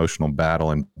about the emotional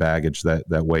battle and baggage that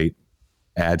weight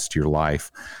adds to your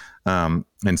life. And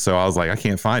so I was like, I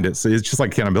can't find it. So it's just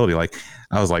like accountability. Like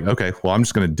I was like, okay, well, I'm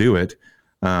just going to do it.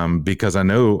 Because I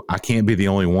know I can't be the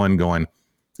only one going,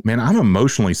 man, I'm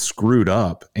emotionally screwed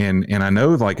up. And I know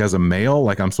like as a male,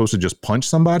 like I'm supposed to just punch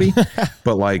somebody,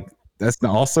 but like, that's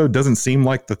also doesn't seem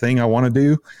like the thing I want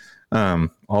to do.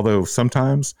 Although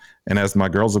sometimes, and as my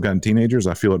girls have gotten teenagers,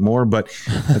 I feel it more, but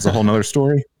that's a whole nother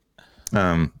story.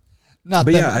 Not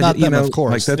them, of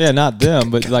course. Like not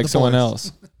them, but like someone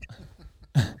else.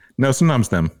 No, sometimes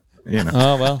them, you know.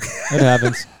 Oh, well, it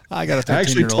happens. I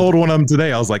actually told one of them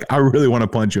today, I was like, I really want to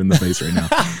punch you in the face right now.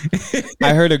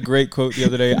 I heard a great quote the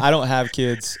other day. I don't have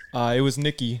kids. It was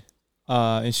Nikki.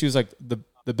 And she was like,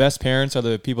 the best parents are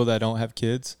the people that don't have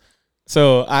kids.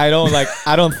 So I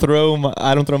don't throw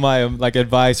my like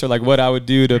advice or like what I would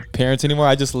do to parents anymore.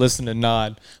 I just listen and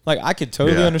nod. Like I could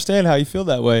totally understand how you feel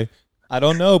that way. I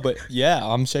don't know, but yeah,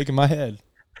 I'm shaking my head.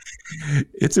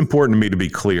 It's important to me to be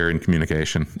clear in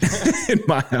communication in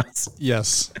my house.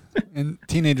 Yes. And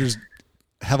teenagers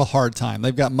have a hard time.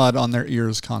 They've got mud on their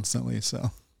ears constantly.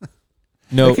 So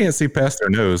no, they can't see past their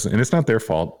nose, and it's not their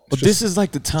fault. But this is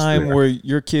like the time where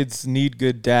your kids need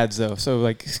good dads, though. So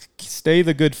like, stay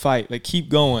the good fight. Like, keep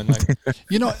going. Like,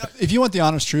 you know, if you want the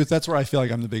honest truth, that's where I feel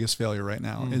like I'm the biggest failure right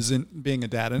now is in being a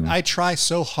dad. And I try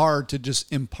so hard to just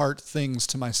impart things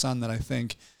to my son that I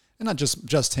think, and not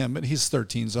just him, but he's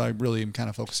 13, so I really am kind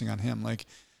of focusing on him. Like,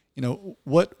 you know,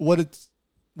 what's going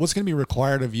to be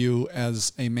required of you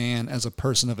as a man, as a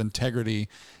person of integrity,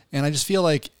 and I just feel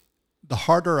like the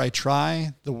harder I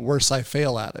try, the worse I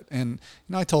fail at it. And, you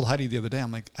know, I told Heidi the other day,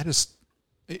 I'm like,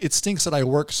 it stinks that I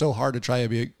work so hard to try to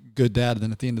be a good dad. And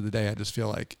then at the end of the day, I just feel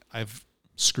like I've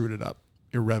screwed it up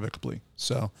irrevocably.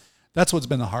 So that's what's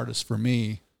been the hardest for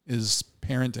me is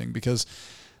parenting, because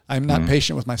I'm not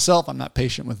patient with myself. I'm not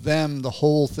patient with them. The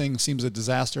whole thing seems a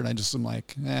disaster. And I just am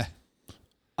like,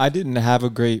 I didn't have a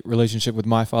great relationship with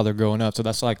my father growing up. So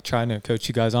that's like trying to coach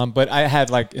you guys on, but I had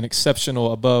like an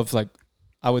exceptional above, like,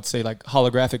 I would say like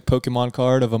holographic Pokemon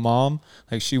card of a mom.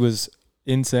 Like she was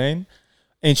insane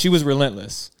and she was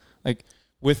relentless. Like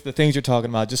with the things you're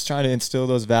talking about, just trying to instill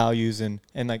those values and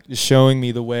like just showing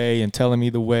me the way and telling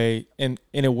me the way. And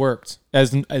it worked.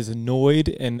 As annoyed,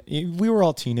 and we were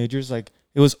all teenagers. Like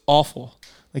it was awful.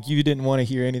 Like you didn't want to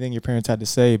hear anything your parents had to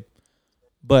say,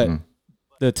 but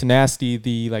the tenacity,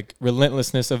 the like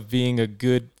relentlessness of being a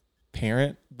good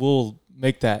parent will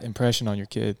make that impression on your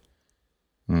kid.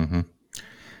 Mm-hmm.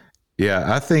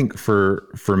 Yeah, I think for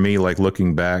me, like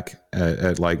looking back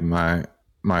at like my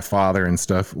father and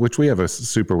stuff, which we have a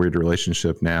super weird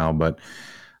relationship now, but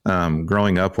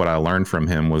growing up, what I learned from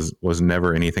him was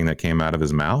never anything that came out of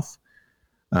his mouth.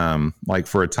 Like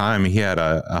for a time, he had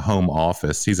a home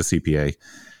office. He's a CPA.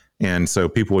 And so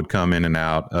people would come in and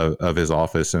out of his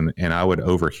office and I would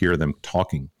overhear them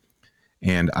talking.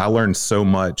 And I learned so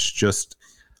much just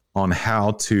on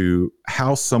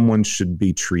how someone should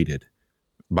be treated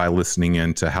by listening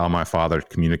into how my father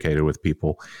communicated with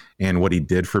people and what he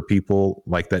did for people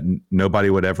like that nobody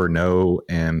would ever know.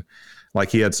 And like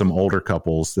he had some older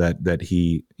couples that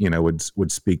he, you know,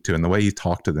 would speak to, and the way he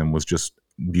talked to them was just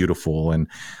beautiful. And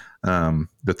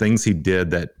the things he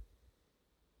did that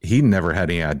he never had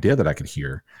any idea that I could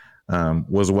hear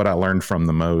was what I learned from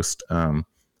the most. And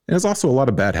there's also a lot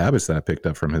of bad habits that I picked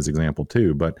up from his example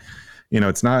too. But you know,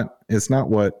 it's not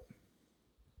what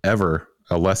ever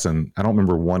a lesson. I don't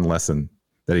remember one lesson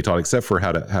that he taught except for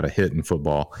how to hit in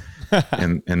football.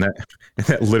 and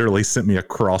that literally sent me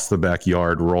across the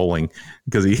backyard rolling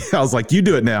because I was like, you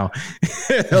do it now.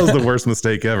 That was the worst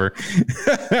mistake ever.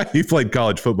 He played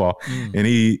college football and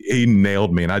he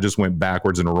nailed me and I just went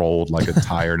backwards and rolled like a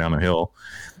tire down a hill,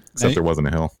 except there wasn't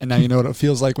a hill. And now you know what it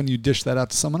feels like when you dish that out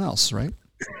to someone else, right?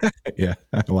 Yeah,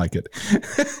 I like it.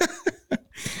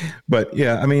 But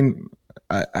yeah, I mean,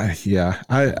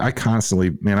 I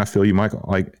constantly, man, I feel you, Michael.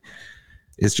 Like,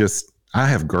 it's just, I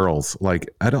have girls. Like,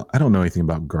 I don't know anything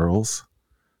about girls.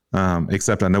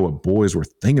 Except I know what boys were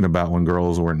thinking about when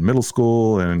girls were in middle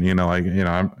school. And,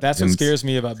 that's what scares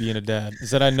me about being a dad,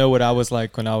 is that I know what I was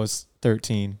like when I was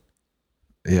 13.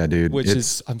 Yeah, dude.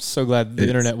 I'm so glad the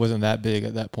internet wasn't that big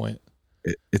at that point.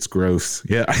 It's gross.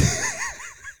 Yeah.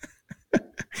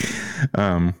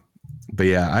 But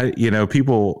yeah,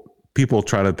 people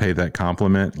try to pay that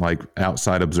compliment, like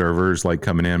outside observers, like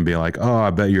coming in and being like, oh,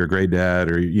 I bet you're a great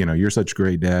dad, or, you're such a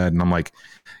great dad. And I'm like,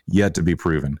 yet to be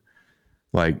proven.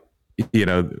 Like,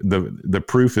 the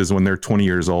proof is when they're 20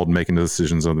 years old making the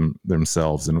decisions of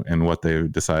themselves and what they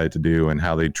decided to do and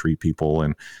how they treat people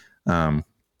and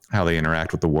how they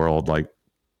interact with the world. Like,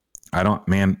 I don't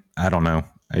know.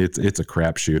 It's a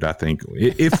crapshoot. I think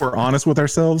if we're honest with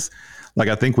ourselves, like,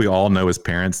 I think we all know as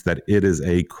parents that it is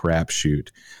a crapshoot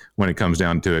when it comes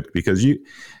down to it, because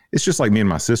it's just like me and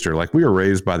my sister. Like, we were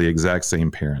raised by the exact same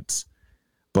parents,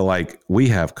 but like, we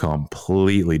have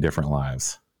completely different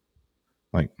lives.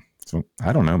 Like, so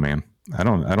I don't know, man. I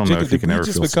don't Jacob, know if you can ever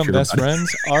just feel become secure best about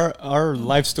friends. Our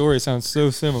life story sounds so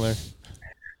similar.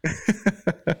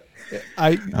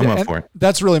 I'm up for it.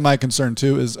 That's really my concern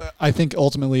too, is I think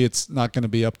ultimately it's not going to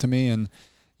be up to me. And,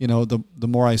 the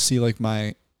more I see like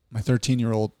my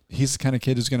 13-year-old, he's the kind of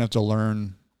kid who's going to have to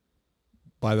learn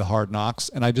by the hard knocks.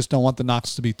 And I just don't want the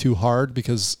knocks to be too hard,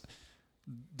 because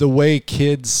the way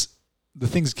the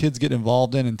things kids get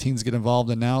involved in and teens get involved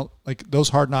in now, like, those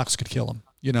hard knocks could kill them,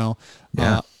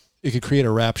 Yeah. It could create a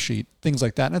rap sheet, things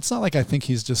like that. And it's not like I think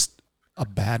he's just a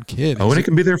bad kid. Oh, and it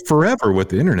can be there forever with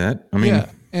the internet. I mean, yeah.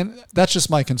 And that's just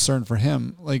my concern for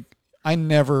him. Like,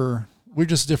 we're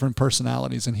just different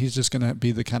personalities, and he's just going to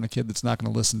be the kind of kid that's not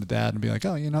going to listen to dad and be like,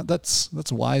 oh, that's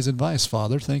wise advice,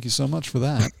 Father. Thank you so much for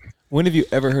that. When have you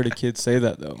ever heard a kid say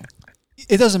that, though?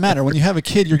 It doesn't matter. When you have a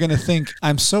kid, you're going to think,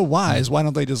 I'm so wise. Why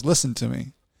don't they just listen to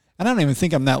me? And I don't even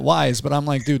think I'm that wise, but I'm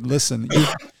like, dude, listen,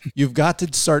 you've got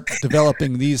to start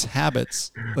developing these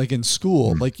habits, like in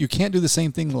school. Like, you can't do the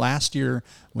same thing last year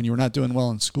when you were not doing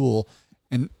well in school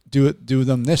and do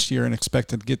them this year and expect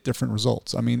to get different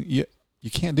results. I mean, you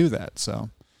can't do that. So,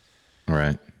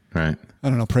 right. I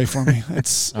don't know. Pray for me.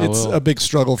 It's a big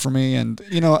struggle for me. And,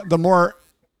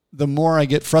 the more I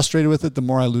get frustrated with it, the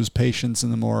more I lose patience,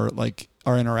 and the more like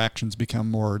our interactions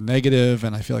become more negative,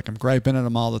 and I feel like I'm griping at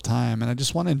them all the time. And I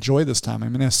just want to enjoy this time. I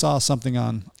mean, I saw something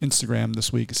on Instagram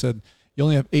this week. It said, you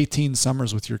only have 18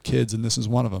 summers with your kids, and this is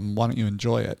one of them. Why don't you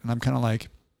enjoy it? And I'm kind of like,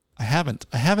 I haven't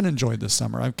enjoyed this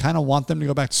summer. I kind of want them to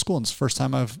go back to school. And it's the first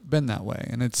time I've been that way.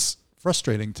 And it's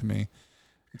frustrating to me.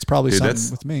 It's probably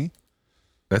something with me.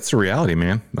 That's the reality,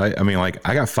 man. I mean, like,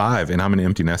 I got 5 and I'm an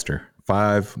empty nester,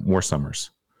 5 more summers.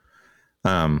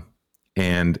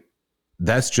 And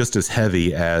that's just as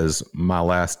heavy as my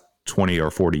last 20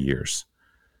 or 40 years,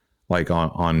 like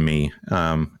on me.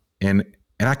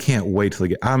 And I can't wait till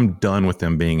I'm done with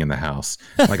them being in the house.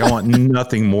 Like, I want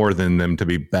nothing more than them to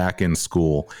be back in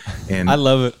school. And I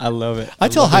love it. I love it.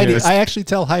 I actually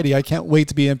tell Heidi, I can't wait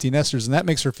to be empty nesters. And that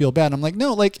makes her feel bad. I'm like,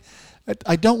 no, like,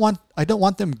 I don't want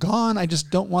them gone. I just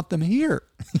don't want them here.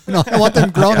 I want them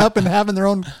grown up and having their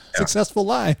own successful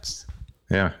lives.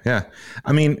 Yeah.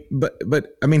 I mean, but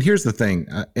I mean, here's the thing.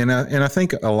 And I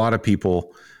think a lot of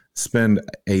people spend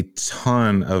a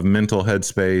ton of mental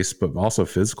headspace, but also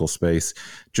physical space,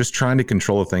 just trying to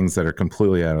control the things that are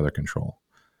completely out of their control,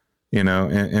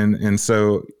 and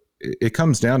so it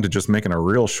comes down to just making a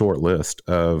real short list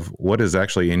of what is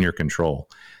actually in your control.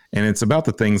 And it's about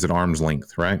the things at arm's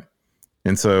length, right?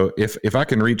 And so if I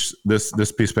can reach this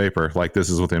piece of paper, like, this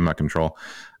is within my control,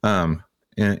 but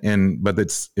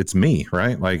it's me,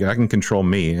 right? Like, I can control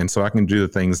me. And so I can do the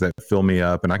things that fill me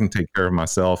up, and I can take care of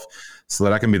myself so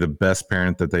that I can be the best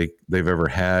parent that they've ever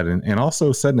had. And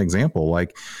also set an example.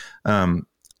 Like,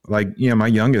 my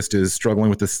youngest is struggling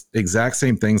with this exact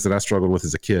same things that I struggled with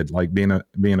as a kid, like being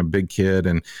a big kid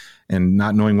and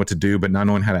not knowing what to do, but not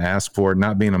knowing how to ask for it,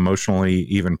 not being emotionally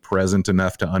even present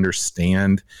enough to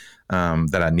understand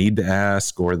that I need to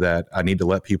ask, or that I need to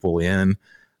let people in.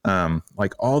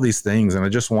 Like, all these things. And I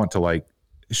just want to, like,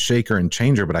 shake her and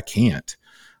change her, but I can't.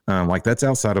 Like, that's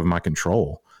outside of my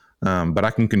control. But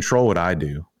I can control what I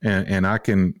do, and I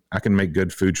can make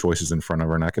good food choices in front of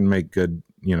her, and I can make good,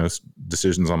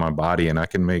 decisions on my body, and I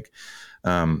can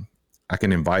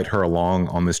invite her along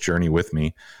on this journey with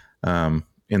me,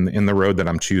 in the road that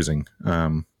I'm choosing.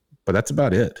 But that's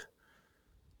about it.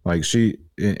 Like,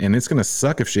 and it's going to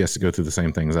suck if she has to go through the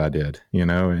same things I did,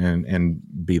 and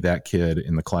be that kid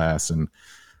in the class, and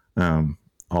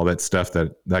all that stuff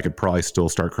that I could probably still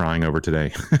start crying over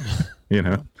today,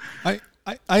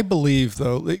 I believe,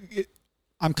 though,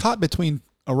 I'm caught between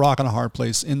a rock and a hard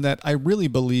place in that I really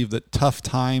believe that tough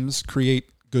times create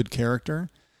good character.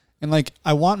 And like,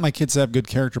 I want my kids to have good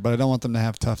character, but I don't want them to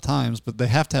have tough times, but they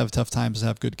have to have tough times to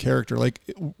have good character. Like,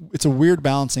 it's a weird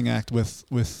balancing act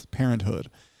with parenthood,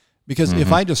 because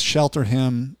if I just shelter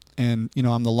him and, you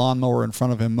know, I'm the lawnmower in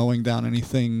front of him mowing down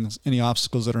any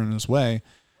obstacles that are in his way,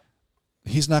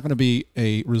 he's not going to be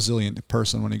a resilient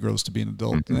person when he grows to be an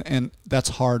adult. And that's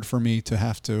hard for me to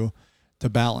have to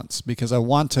balance, because I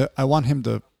want him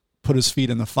to put his feet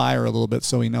in the fire a little bit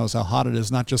so he knows how hot it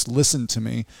is, not just listen to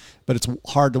me, but it's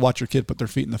hard to watch your kid put their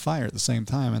feet in the fire at the same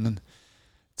time. And then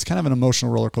it's kind of an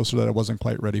emotional roller coaster that I wasn't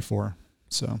quite ready for.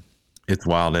 So it's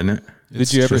wild, isn't it?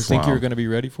 Did you ever think you were going to be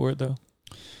ready for it though?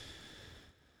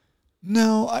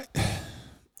 No,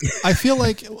 I feel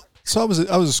like, so I was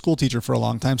a school teacher for a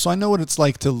long time. So I know what it's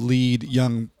like to lead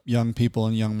young people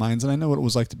and young minds. And I know what it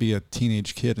was like to be a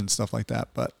teenage kid and stuff like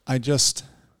that. But I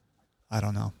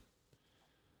don't know.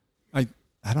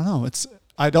 I don't know.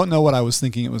 I don't know what I was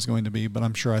thinking it was going to be, but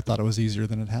I'm sure I thought it was easier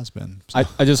than it has been. So.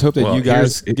 I just hope that you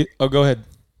guys go ahead.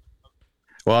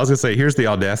 Well, I was going to say, here's the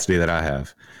audacity that I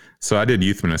have. So I did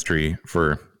youth ministry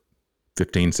for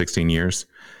 15, 16 years.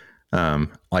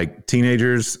 Like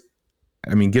teenagers,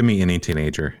 I mean, give me any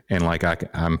teenager and like,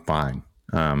 I'm fine.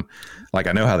 Like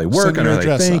I know how they work. I know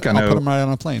how they think. I'll put them right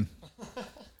on a plane.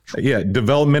 Yeah.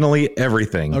 Developmentally,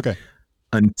 everything. Okay.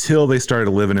 Until they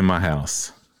started living in my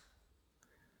house.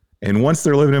 And once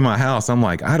they're living in my house, I'm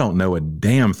like, I don't know a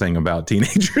damn thing about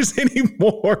teenagers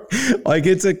anymore. Like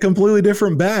it's a completely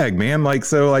different bag, man. Like,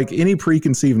 so like any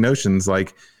preconceived notions,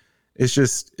 like it's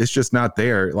just not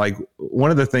there. Like one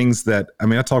of the things that, I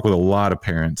mean, I talk with a lot of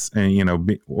parents and, you know,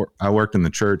 I worked in the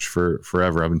church for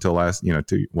forever up until last, you know,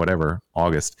 to whatever,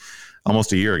 August,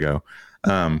 almost a year ago.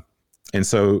 And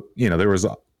so, you know, there was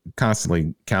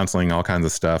constantly counseling, all kinds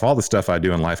of stuff. All the stuff I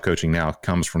do in life coaching now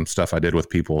comes from stuff I did with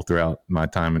people throughout my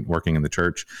time working in the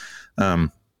church.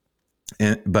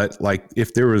 But like,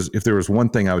 if there was one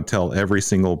thing I would tell every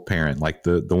single parent, like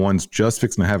the ones just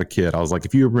fixing to have a kid, I was like,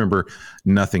 if you remember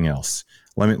nothing else,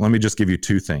 let me just give you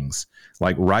two things,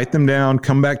 like write them down,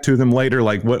 come back to them later,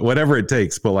 like whatever it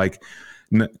takes. But like,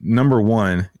 number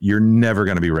one, you're never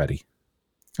going to be ready.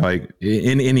 Like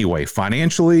in any way,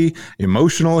 financially,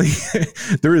 emotionally,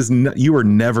 you are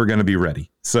never going to be ready.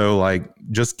 So like,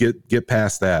 just get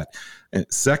past that. And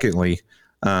secondly,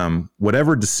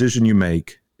 whatever decision you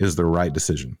make is the right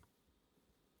decision.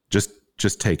 Just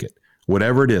take it,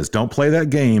 whatever it is. Don't play that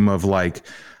game of like,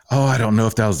 oh, I don't know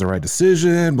if that was the right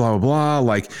decision, blah, blah,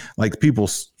 blah. Like people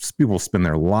spend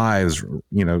their lives,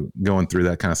 you know, going through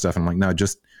that kind of stuff. I'm like, no,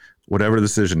 just whatever the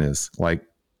decision is, like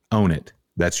own it.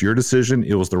 That's your decision.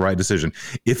 It was the right decision.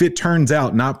 If it turns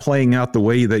out not playing out the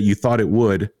way that you thought it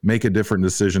would, make a different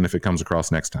decision if it comes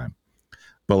across next time.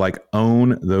 But like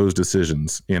own those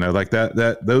decisions, you know, like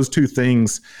that those two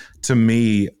things to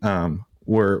me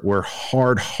were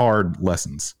hard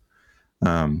lessons.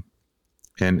 And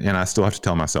I still have to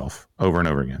tell myself over and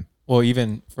over again. Well,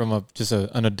 even from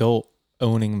an adult,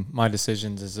 owning my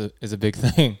decisions is a big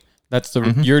thing. That's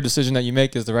your decision that you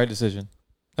make is the right decision.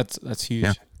 That's huge.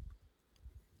 Yeah.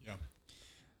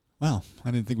 Wow, I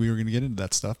didn't think we were going to get into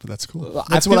that stuff, but that's cool.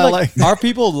 That's what I like. Our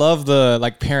people love the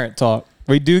like parent talk.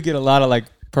 We do get a lot of like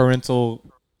parental.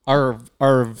 Our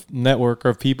network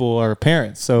of people are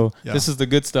parents, so this is the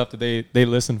good stuff that they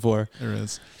listen for. There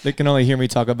is. They can only hear me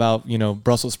talk about, you know,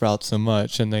 Brussels sprouts so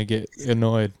much, and they get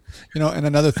annoyed. You know, and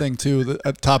another thing too,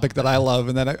 a topic that I love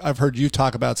and that I've heard you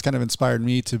talk about, it's kind of inspired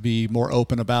me to be more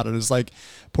open about it, is like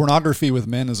pornography with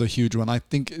men is a huge one. I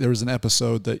think there was an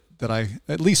episode that I,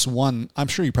 at least one, I'm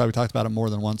sure you probably talked about it more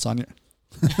than once on your.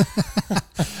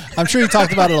 I'm sure you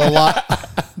talked about it a lot.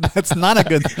 That's not a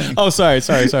good thing. Oh, sorry.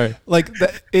 Like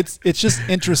it's just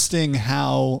interesting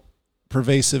how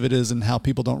pervasive it is and how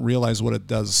people don't realize what it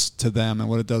does to them and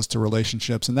what it does to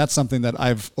relationships. And that's something that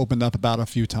I've opened up about a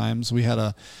few times. We had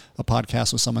a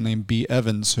podcast with someone named B.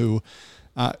 Evans who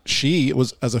she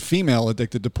was, as a female,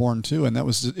 addicted to porn too. And it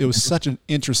was such an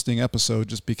interesting episode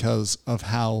just because of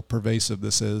how pervasive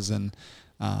this is. And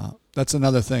that's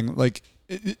another thing. Like,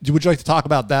 would you like to talk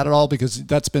about that at all? Because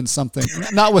that's been something,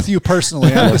 not with you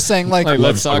personally. I'm just saying, like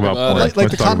let's talk about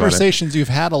the conversations you've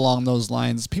had along those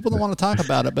lines. People don't want to talk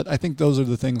about it, but I think those are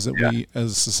the things that we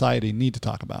as a society need to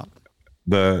talk about.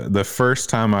 The first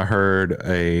time I heard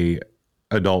a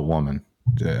adult woman,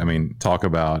 talk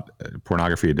about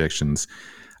pornography addictions,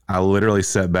 I literally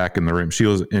sat back in the room.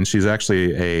 She's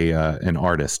actually an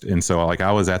artist, and so like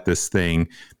I was at this thing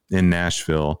in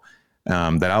Nashville.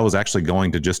 That I was actually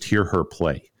going to just hear her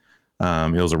play.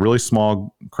 It was a really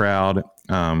small crowd.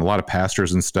 a lot of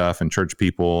pastors and stuff and church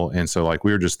people. And so like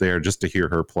we were just there just to hear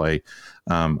her play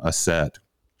a set.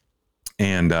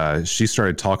 And she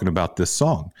started talking about this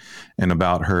song and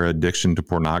about her addiction to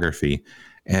pornography.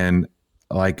 And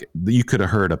like you could have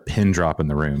heard a pin drop in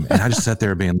the room. And I just sat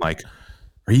there being like,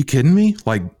 are you kidding me?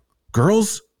 Like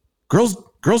girls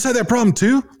had that problem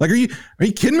too? Like, are you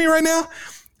kidding me right now?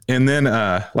 And then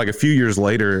like a few years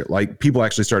later, like people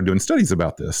actually started doing studies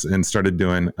about this and started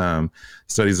doing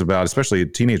studies about especially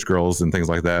teenage girls and things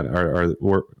like that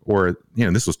or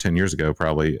this was 10 years ago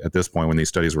probably at this point when these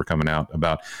studies were coming out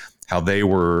about how they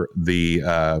were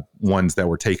the ones that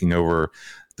were taking over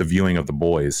the viewing of the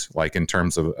boys, like in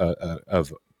terms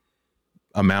of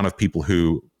amount of people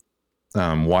who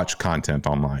watch content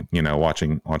online,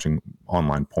 watching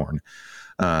online porn.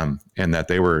 And that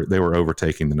they were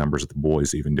overtaking the numbers of the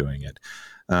boys even doing it.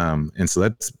 And so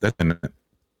that's been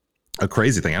a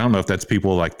crazy thing. I don't know if that's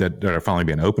people like that are finally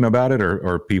being open about it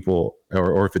or people,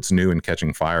 or if it's new and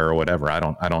catching fire or whatever. I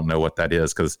don't know what that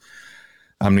is. 'Cause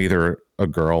I'm neither a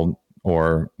girl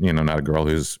or, not a girl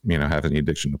who's, having the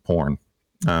addiction to porn.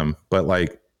 But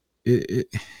like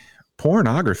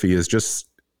pornography is just,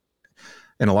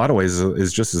 in a lot of ways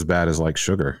is just as bad as like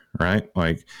sugar, right?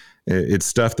 Like, it's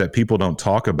stuff that people don't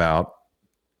talk about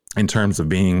in terms of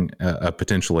being a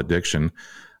potential addiction,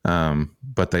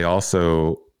 but they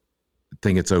also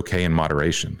think it's okay in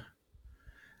moderation.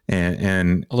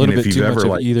 And a little bit too much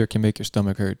of either can make your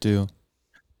stomach hurt too.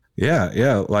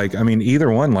 Yeah. Like, I mean, either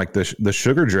one, like the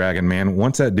sugar dragon, man,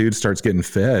 once that dude starts getting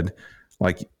fed,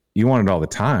 like you want it all the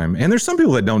time. And there's some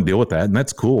people that don't deal with that, and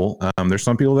that's cool. There's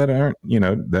some people that aren't,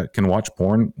 that can watch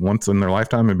porn once in their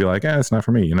lifetime and be like, it's not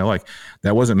for me. Like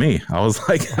that wasn't me. I was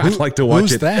like, I'd like to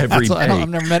watch it every day. I've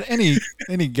never met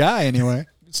any guy anyway.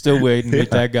 Still waiting to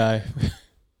meet that guy.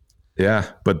 Yeah.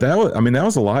 But that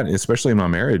was a lot, especially in my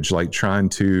marriage, like trying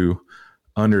to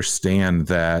understand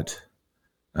that,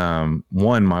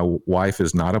 one, my wife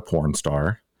is not a porn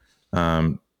star.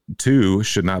 Two,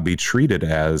 should not be treated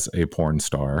as a porn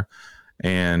star.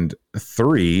 And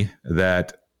three,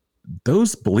 that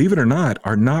those, believe it or not,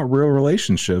 are not real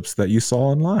relationships that you saw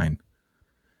online.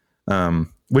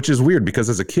 Which is weird because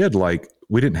as a kid, like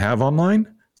we didn't have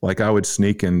online. Like I would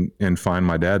sneak and find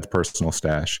my dad's personal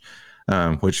stash,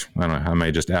 which I don't know, I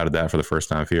may just outed that for the first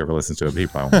time. If he ever listens to it, he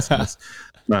probably won't listen to this.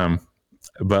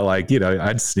 But like,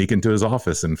 I'd sneak into his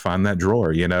office and find that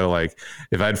drawer, like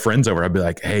if I had friends over, I'd be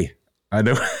like, hey, I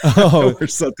know, where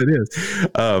something is.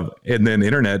 And then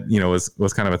internet,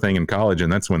 was kind of a thing in college.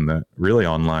 And that's when the really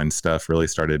online stuff really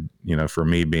started, for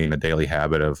me being a daily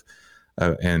habit of,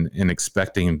 and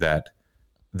expecting that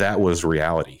was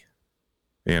reality.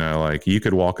 Like you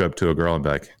could walk up to a girl and be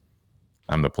like,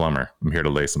 I'm the plumber. I'm here to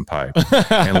lay some pipe.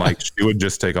 And like, she would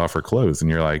just take off her clothes.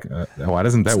 And you're like, why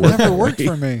doesn't that work? Never worked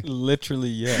for me. Literally.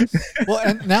 Yes. Well,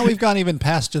 and now we've gone even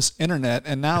past just internet.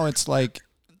 And now it's like,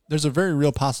 there's a very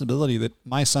real possibility that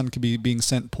my son could be being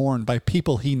sent porn by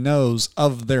people he knows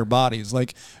of their bodies.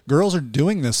 Like girls are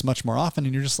doing this much more often,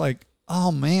 and you're just like,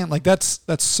 oh man, like that's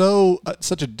so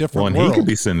such a different world. He could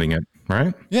be sending it,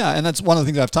 right? Yeah, and that's one of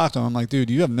the things I've talked to him. I'm like, dude,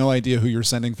 you have no idea who you're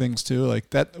sending things to.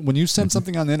 Like that, when you send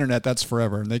something on the internet, that's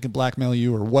forever, and they can blackmail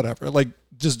you or whatever. Like,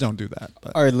 just don't do that.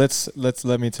 But. All right,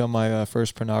 let me tell my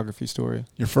first pornography story.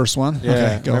 Your first one?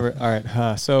 Yeah. Okay, go. All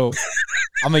right. So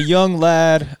I'm a young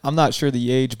lad. I'm not sure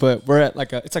the age, but we're at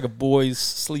it's like a boys'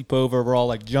 sleepover. We're all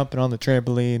like jumping on the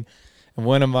trampoline, and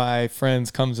one of my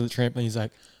friends comes to the trampoline. He's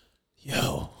like,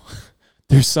 "Yo,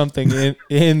 there's something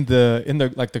in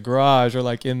the like the garage or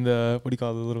like in the, what do you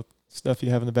call the little stuff you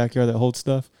have in the backyard that holds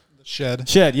stuff?" Shed.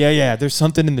 Yeah. There's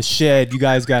something in the shed you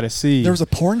guys got to see. There was a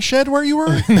porn shed where you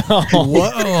were? No.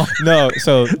 Whoa. No.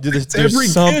 So there's every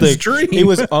something. Kid's dream. It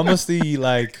was almost the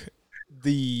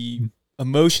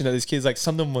emotion that this kid's like,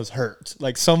 something was hurt.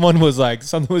 Like something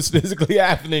was physically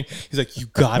happening. He's like, you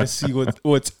got to see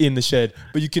what's in the shed,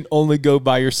 but you can only go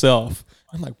by yourself.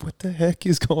 I'm like, what the heck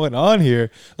is going on here?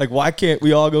 Like, why can't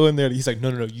we all go in there? He's like, no,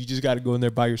 you just got to go in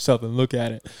there by yourself and look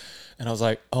at it. And I was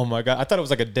like, oh my God. I thought it was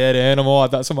like a dead animal. I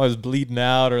thought somebody was bleeding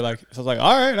out or like, so I was like,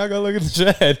 all right, I'll go look at the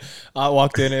shed. I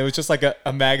walked in and it was just like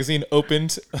a magazine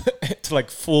opened to like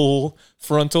full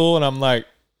frontal. And I'm like,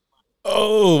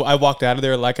 oh, I walked out of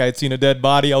there like I had seen a dead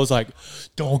body. I was like,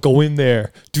 don't go in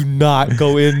there. Do not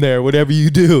go in there. Whatever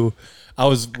you do. I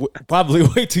was probably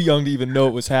way too young to even know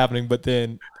it was happening. But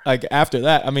then like after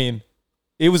that, I mean,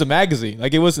 it was a magazine.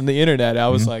 Like it wasn't the internet. I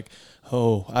was like,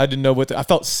 oh, I didn't know I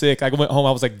felt sick. I went home.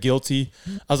 I was like guilty.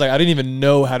 I was like, I didn't even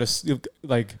know how to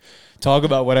like talk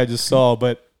about what I just saw,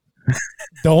 but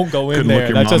don't go in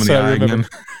there. That's just what I remember.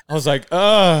 I was like,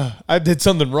 I did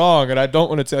something wrong and I don't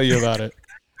want to tell you about it.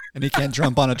 And he can't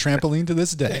jump on a trampoline to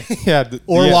this day. Yeah.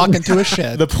 Or walk into a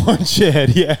shed. The porn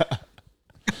shed, yeah.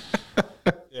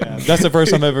 Yeah, that's the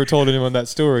first time I've ever told anyone that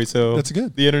story. So that's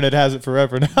good. The internet has it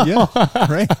forever now. Yeah,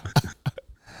 right.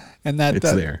 And that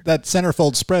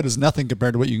centerfold spread is nothing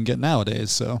compared to what you can get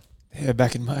nowadays. So yeah,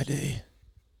 back in my day.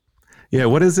 Yeah,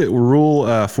 what is it?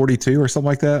 Rule 42 or something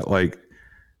like that? Like,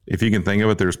 if you can think of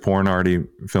it, there's porn already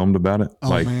filmed about it. Oh,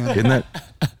 like, man.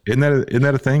 isn't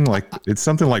that a thing? Like, it's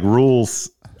something like rules.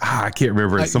 I can't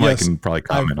remember. Somebody can probably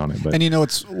comment on it. But and you know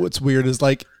what's weird is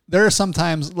like there are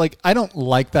sometimes like I don't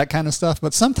like that kind of stuff,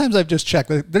 but sometimes I've just checked.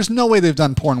 Like, there's no way they've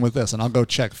done porn with this, and I'll go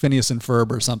check Phineas and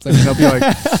Ferb or something, and they'll be like,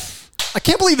 I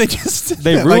can't believe they just did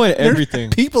they that. ruin like,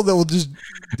 everything. People that will just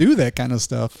do that kind of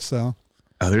stuff. So.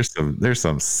 Oh, there's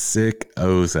some sick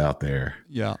O's out there.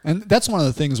 Yeah, and that's one of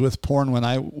the things with porn when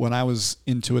I was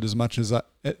into it as much as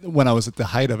when I was at the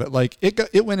height of it. Like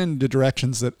it went into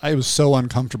directions that I was so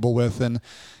uncomfortable with, and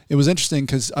it was interesting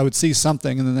because I would see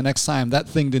something, and then the next time that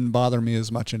thing didn't bother me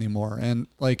as much anymore. And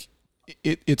like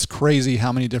it's crazy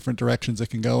how many different directions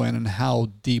it can go in, and how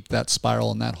deep that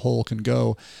spiral and that hole can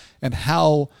go, and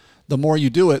how the more you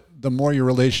do it, the more your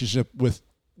relationship with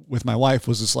my wife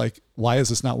was just like, why is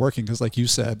this not working? Because like you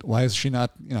said, why is she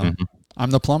not, I'm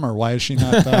the plumber. Why is she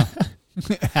not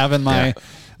having my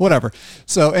whatever?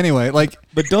 So anyway, like.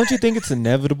 But don't you think it's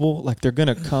inevitable? Like they're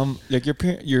going to come, like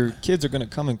your kids are going to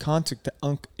come in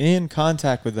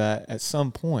contact with that at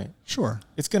some point. Sure.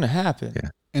 It's going to happen. Yeah.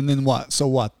 And then what? So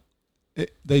what?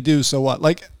 They do, so what?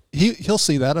 Like he'll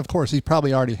see that. Of course, he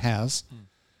probably already has.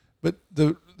 But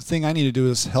the thing I need to do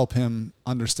is help him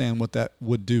understand what that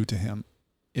would do to him.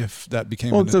 If that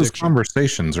became an addiction. Those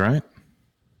conversations, right?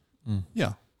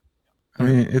 Yeah. I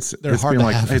mean, they're hard to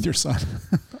have with your son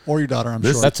or your daughter, I'm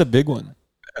sure. That's a big one.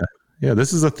 Yeah,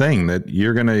 this is a thing that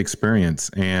you're going to experience.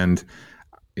 And,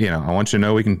 I want you to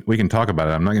know we can talk about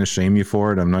it. I'm not going to shame you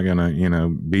for it. I'm not going to,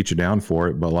 beat you down for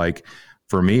it. But like,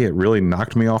 for me, it really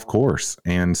knocked me off course.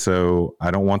 And so I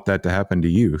don't want that to happen to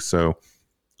you. So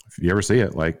if you ever see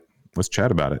it, like, let's chat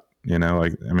about it.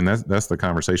 That's the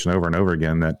conversation over and over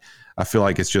again that I feel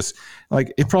like it's just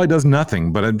like, it probably does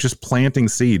nothing, but I'm just planting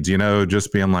seeds,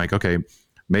 just being like, okay,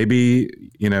 maybe,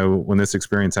 when this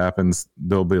experience happens,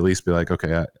 they'll at least be like,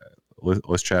 okay,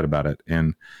 let's chat about it.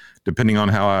 And depending on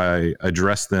how I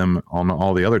address them on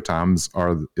all the other times kind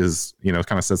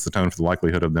of sets the tone for the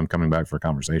likelihood of them coming back for a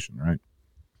conversation. Right.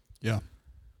 Yeah.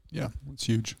 Yeah. It's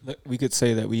huge. We could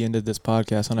say that we ended this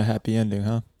podcast on a happy ending,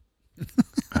 huh?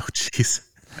 Oh, jeez.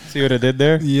 See what I did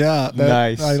there? Yeah.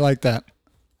 Nice. I like that.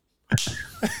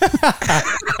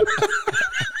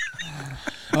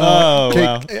 Wow.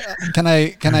 Can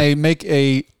I make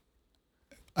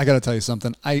I got to tell you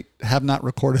something. I have not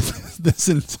recorded this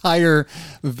entire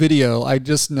video. I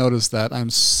just noticed that I'm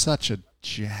such a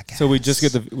jackass. So we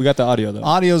got the audio though.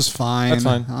 Audio's fine. That's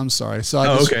fine. I'm sorry. So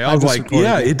I was like,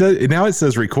 yeah, it does. Now it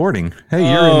says recording. Hey,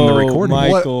 you're in the recording.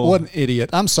 Michael. What an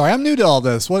idiot. I'm sorry. I'm new to all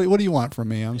this. What do you want from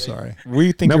me? I'm sorry.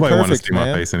 We think nobody you're perfect, wants to see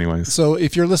man. my face anyways. So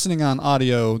if you're listening on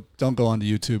audio, don't go onto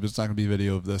YouTube. It's not going to be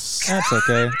video of this. That's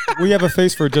okay. We have a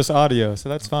face for just audio, so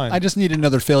that's fine. I just need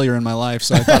another failure in my life,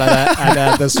 so I thought I'd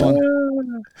add this one.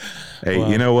 Hey,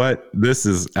 You know what? This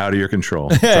is out of your control.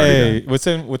 Hey,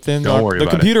 within Don't worry the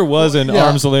about computer was in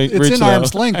arm's length. It's in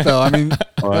arm's length, though. I mean,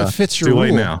 that fits your too late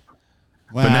rule. now.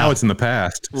 Wow. But now it's in the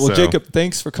past. Well, so. Jacob,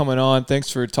 thanks for coming on.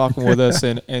 Thanks for talking with us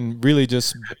and really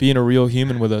just being a real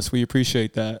human with us. We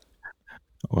appreciate that.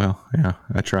 Well, yeah,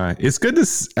 I try. It's good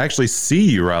to actually see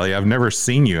you, Reilly. I've never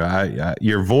seen you.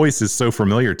 Your voice is so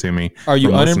familiar to me. Are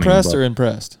you unimpressed or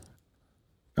impressed?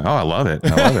 Oh, I love it. I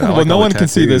love it. Well, no one can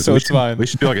see this, so it's fine. We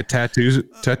should do like a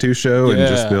tattoo show and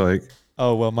just be like.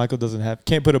 Oh, well, Michael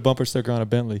can't put a bumper sticker on a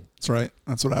Bentley. That's right.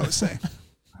 That's what I was saying.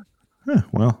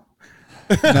 Well.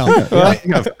 No.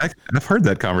 I've heard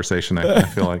that conversation. I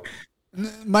feel like.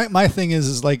 My thing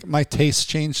is like my tastes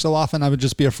change so often. I would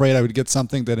just be afraid I would get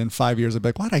something that in 5 years I'd be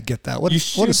like, why'd I get that? What a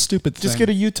stupid thing. Just get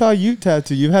a Utah Ute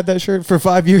tattoo. You've had that shirt for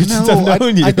 5 years since I've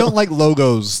known you. I don't like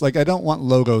logos. Like I don't want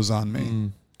logos on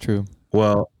me. True.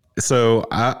 Well, so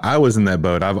I was in that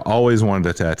boat. I've always wanted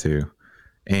a tattoo,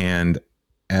 and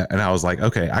I was like,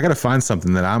 okay, I got to find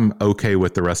something that I'm okay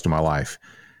with the rest of my life.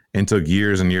 And took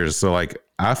years and years. So like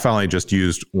I finally just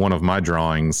used one of my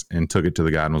drawings and took it to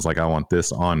the guy and was like, I want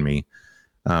this on me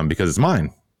because it's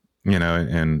mine,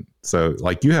 And so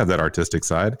like you have that artistic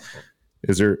side.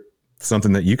 Is there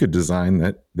something that you could design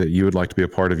that you would like to be a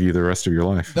part of you the rest of your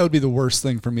life? That would be the worst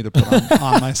thing for me to put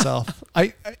on myself.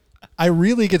 I I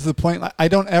really get to the point, I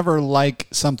don't ever like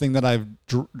something that I've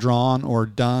drawn or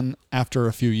done after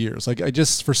a few years. Like I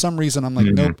just, for some reason, I'm like,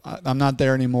 nope, I'm not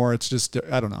there anymore. It's just,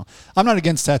 I don't know. I'm not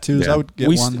against tattoos. I would get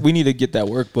one. We need to get that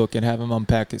workbook and have him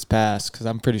unpack his past, because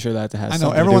I'm pretty sure that has I know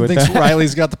something everyone to do with thinks that.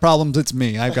 Reilly's got the problems. It's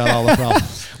me. I've got all the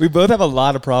problems. We both have a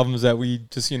lot of problems that we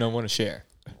just, want to share.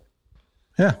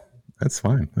 Yeah, that's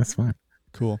fine. That's fine.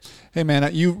 Cool. Hey man,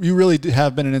 you really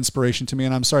have been an inspiration to me,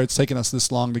 and I'm sorry it's taken us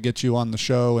this long to get you on the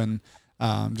show and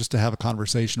just to have a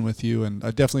conversation with you. And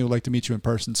I definitely would like to meet you in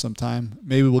person sometime.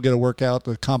 Maybe we'll get a workout,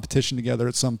 a competition together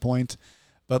at some point.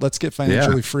 But let's get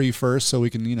financially free first, so we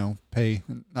can, pay,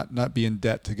 not be in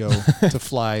debt to go to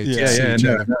fly. As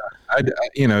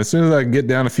soon as I get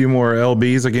down a few more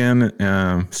LBs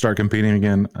again, start competing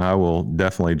again, I will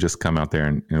definitely just come out there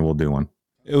and we'll do one.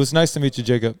 It was nice to meet you,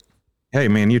 Jacob. Hey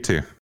man, you too.